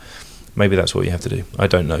them. maybe that's what you have to do. I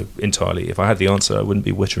don't know entirely. If I had the answer, I wouldn't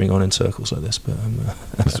be wittering on in circles like this. But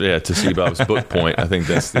so, yeah, to see Bob's book point, I think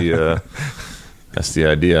that's the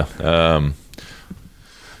idea.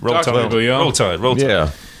 Roll Tide.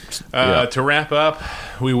 Yeah. To wrap up,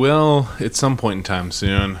 we will at some point in time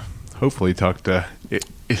soon hopefully talk to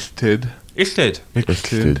Ishtid.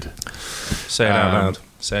 Say it out loud.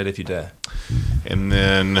 Say it if you dare. And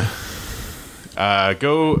then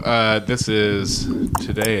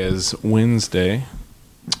today is Wednesday,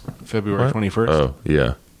 February 21st. Oh,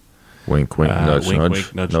 yeah. Wink, wink, nudge,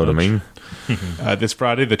 nudge. Nudge, know what I mean? This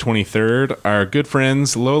Friday, the 23rd, our good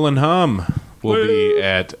friends Lowell and Hum will be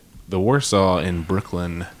at the Warsaw in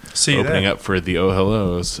Brooklyn. See you opening there. Up for the Oh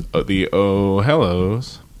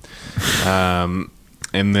Hellos.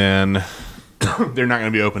 And then they're not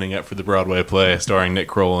going to be opening up for the Broadway play starring Nick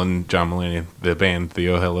Kroll and John Mulaney, the band, the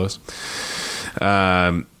Oh Hellos.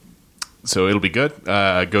 So it'll be good.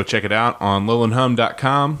 Go check it out on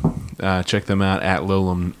lowlandhum.com. Check them out at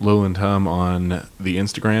Lowland Hum on the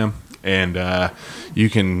Instagram. And you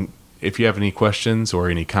can, if you have any questions or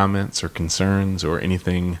any comments or concerns or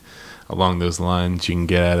anything along those lines, you can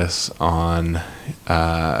get at us on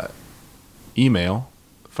email,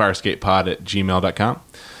 firescapepod@gmail.com.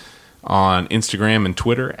 On Instagram and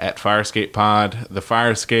Twitter at firescapepod, the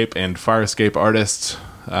Firescape and Firescape Artists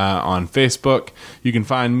on Facebook. You can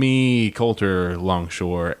find me, Coulter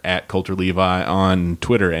Longshore, at Coulter Levi on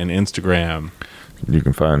Twitter and Instagram. You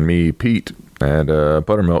can find me, Pete, at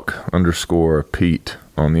buttermilk_Pete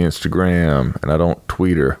on the Instagram. And I don't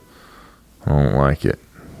tweeter. I don't like it.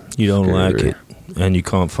 You don't like it, and you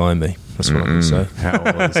can't find me. That's what I'm going to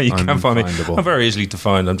say. You can't find me. I'm very easily to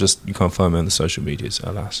find. You can't find me on the social medias,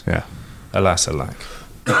 alas. Yeah. Alas, alack.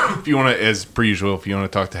 If you want to, as per usual, if you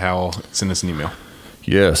want to talk to Howell, send us an email.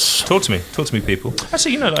 Yes. Talk to me, people.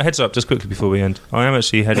 Actually, heads up, just quickly before we end. I am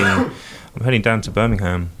actually heading down to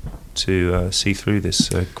Birmingham to see through this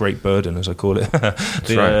great burden, as I call it,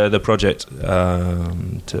 the project.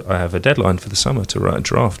 I have a deadline for the summer to write a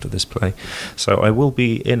draft of this play, so I will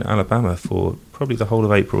be in Alabama for probably the whole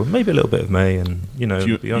of April, maybe a little bit of May, and beyond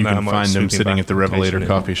you that, I can might find them sitting at the Revelator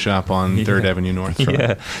coffee shop on 3rd Avenue North.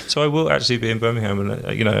 Yeah, so I will actually be in Birmingham, and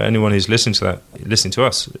anyone who's listening to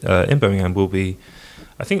us in Birmingham will be.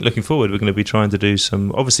 I think looking forward, we're going to be trying to do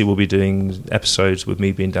some. Obviously, we'll be doing episodes with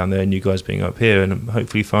me being down there and you guys being up here, and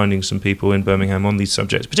hopefully finding some people in Birmingham on these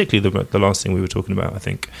subjects, particularly the last thing we were talking about. I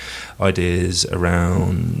think ideas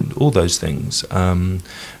around all those things.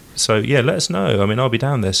 So yeah, let us know. I mean, I'll be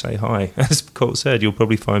down there. Say hi. As Colt said, you'll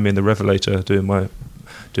probably find me in the Revelator doing my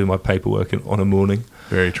paperwork on a morning.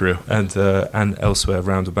 Very true. And elsewhere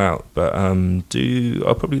roundabout. But I'm going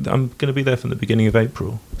to be there from the beginning of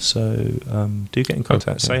April. So do get in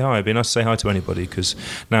contact. Okay. Say hi. It'd be nice to say hi to anybody, because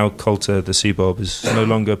now Coulter the Seabob is no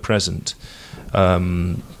longer present.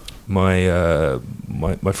 My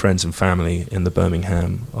friends and family in the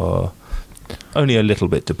Birmingham are only a little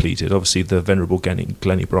bit depleted. Obviously, the venerable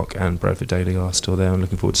Glennie Brock and Bradford Daly are still there. I'm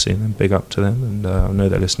looking forward to seeing them. Big up to them, and I know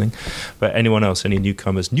they're listening. But anyone else, any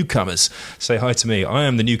newcomers, say hi to me. I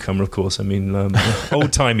am the newcomer, of course. I mean,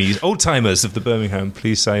 old timers of the Birmingham,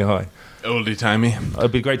 please say hi. Oldie timey.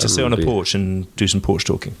 It'd be great to sit on a porch and do some porch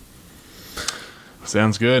talking.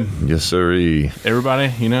 Sounds good. Yes, sirree. Everybody,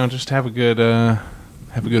 just have a good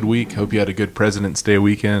week. Hope you had a good President's Day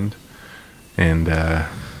weekend, and.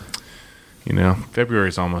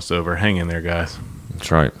 February's almost over. Hang in there, guys.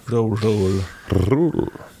 That's right. Roll.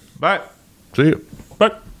 Bye. See you.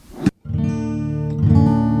 Bye.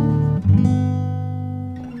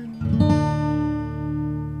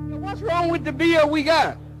 What's wrong with the beer we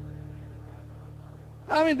got?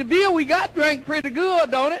 I mean, the beer we got drank pretty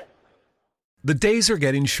good, don't it? The days are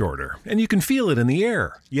getting shorter, and you can feel it in the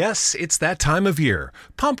air. Yes, it's that time of year.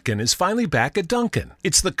 Pumpkin is finally back at Dunkin'.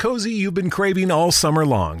 It's the cozy you've been craving all summer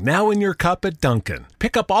long, now in your cup at Dunkin'.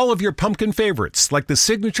 Pick up all of your pumpkin favorites, like the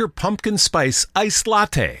signature pumpkin spice iced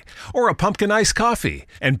latte, or a pumpkin iced coffee,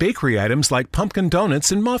 and bakery items like pumpkin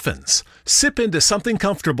donuts and muffins. Sip into something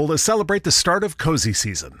comfortable to celebrate the start of cozy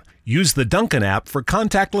season. Use the Dunkin' app for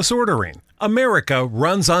contactless ordering. America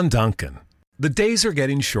runs on Dunkin'. The days are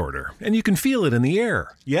getting shorter, and you can feel it in the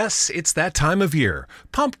air. Yes, it's that time of year.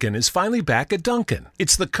 Pumpkin is finally back at Dunkin'.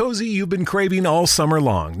 It's the cozy you've been craving all summer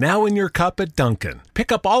long, now in your cup at Dunkin'.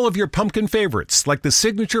 Pick up all of your pumpkin favorites, like the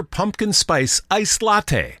signature pumpkin spice iced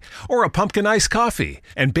latte, or a pumpkin iced coffee,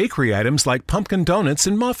 and bakery items like pumpkin donuts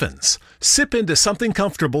and muffins. Sip into something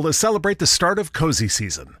comfortable to celebrate the start of cozy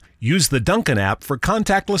season. Use the Dunkin' app for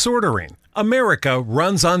contactless ordering. America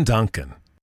runs on Dunkin'.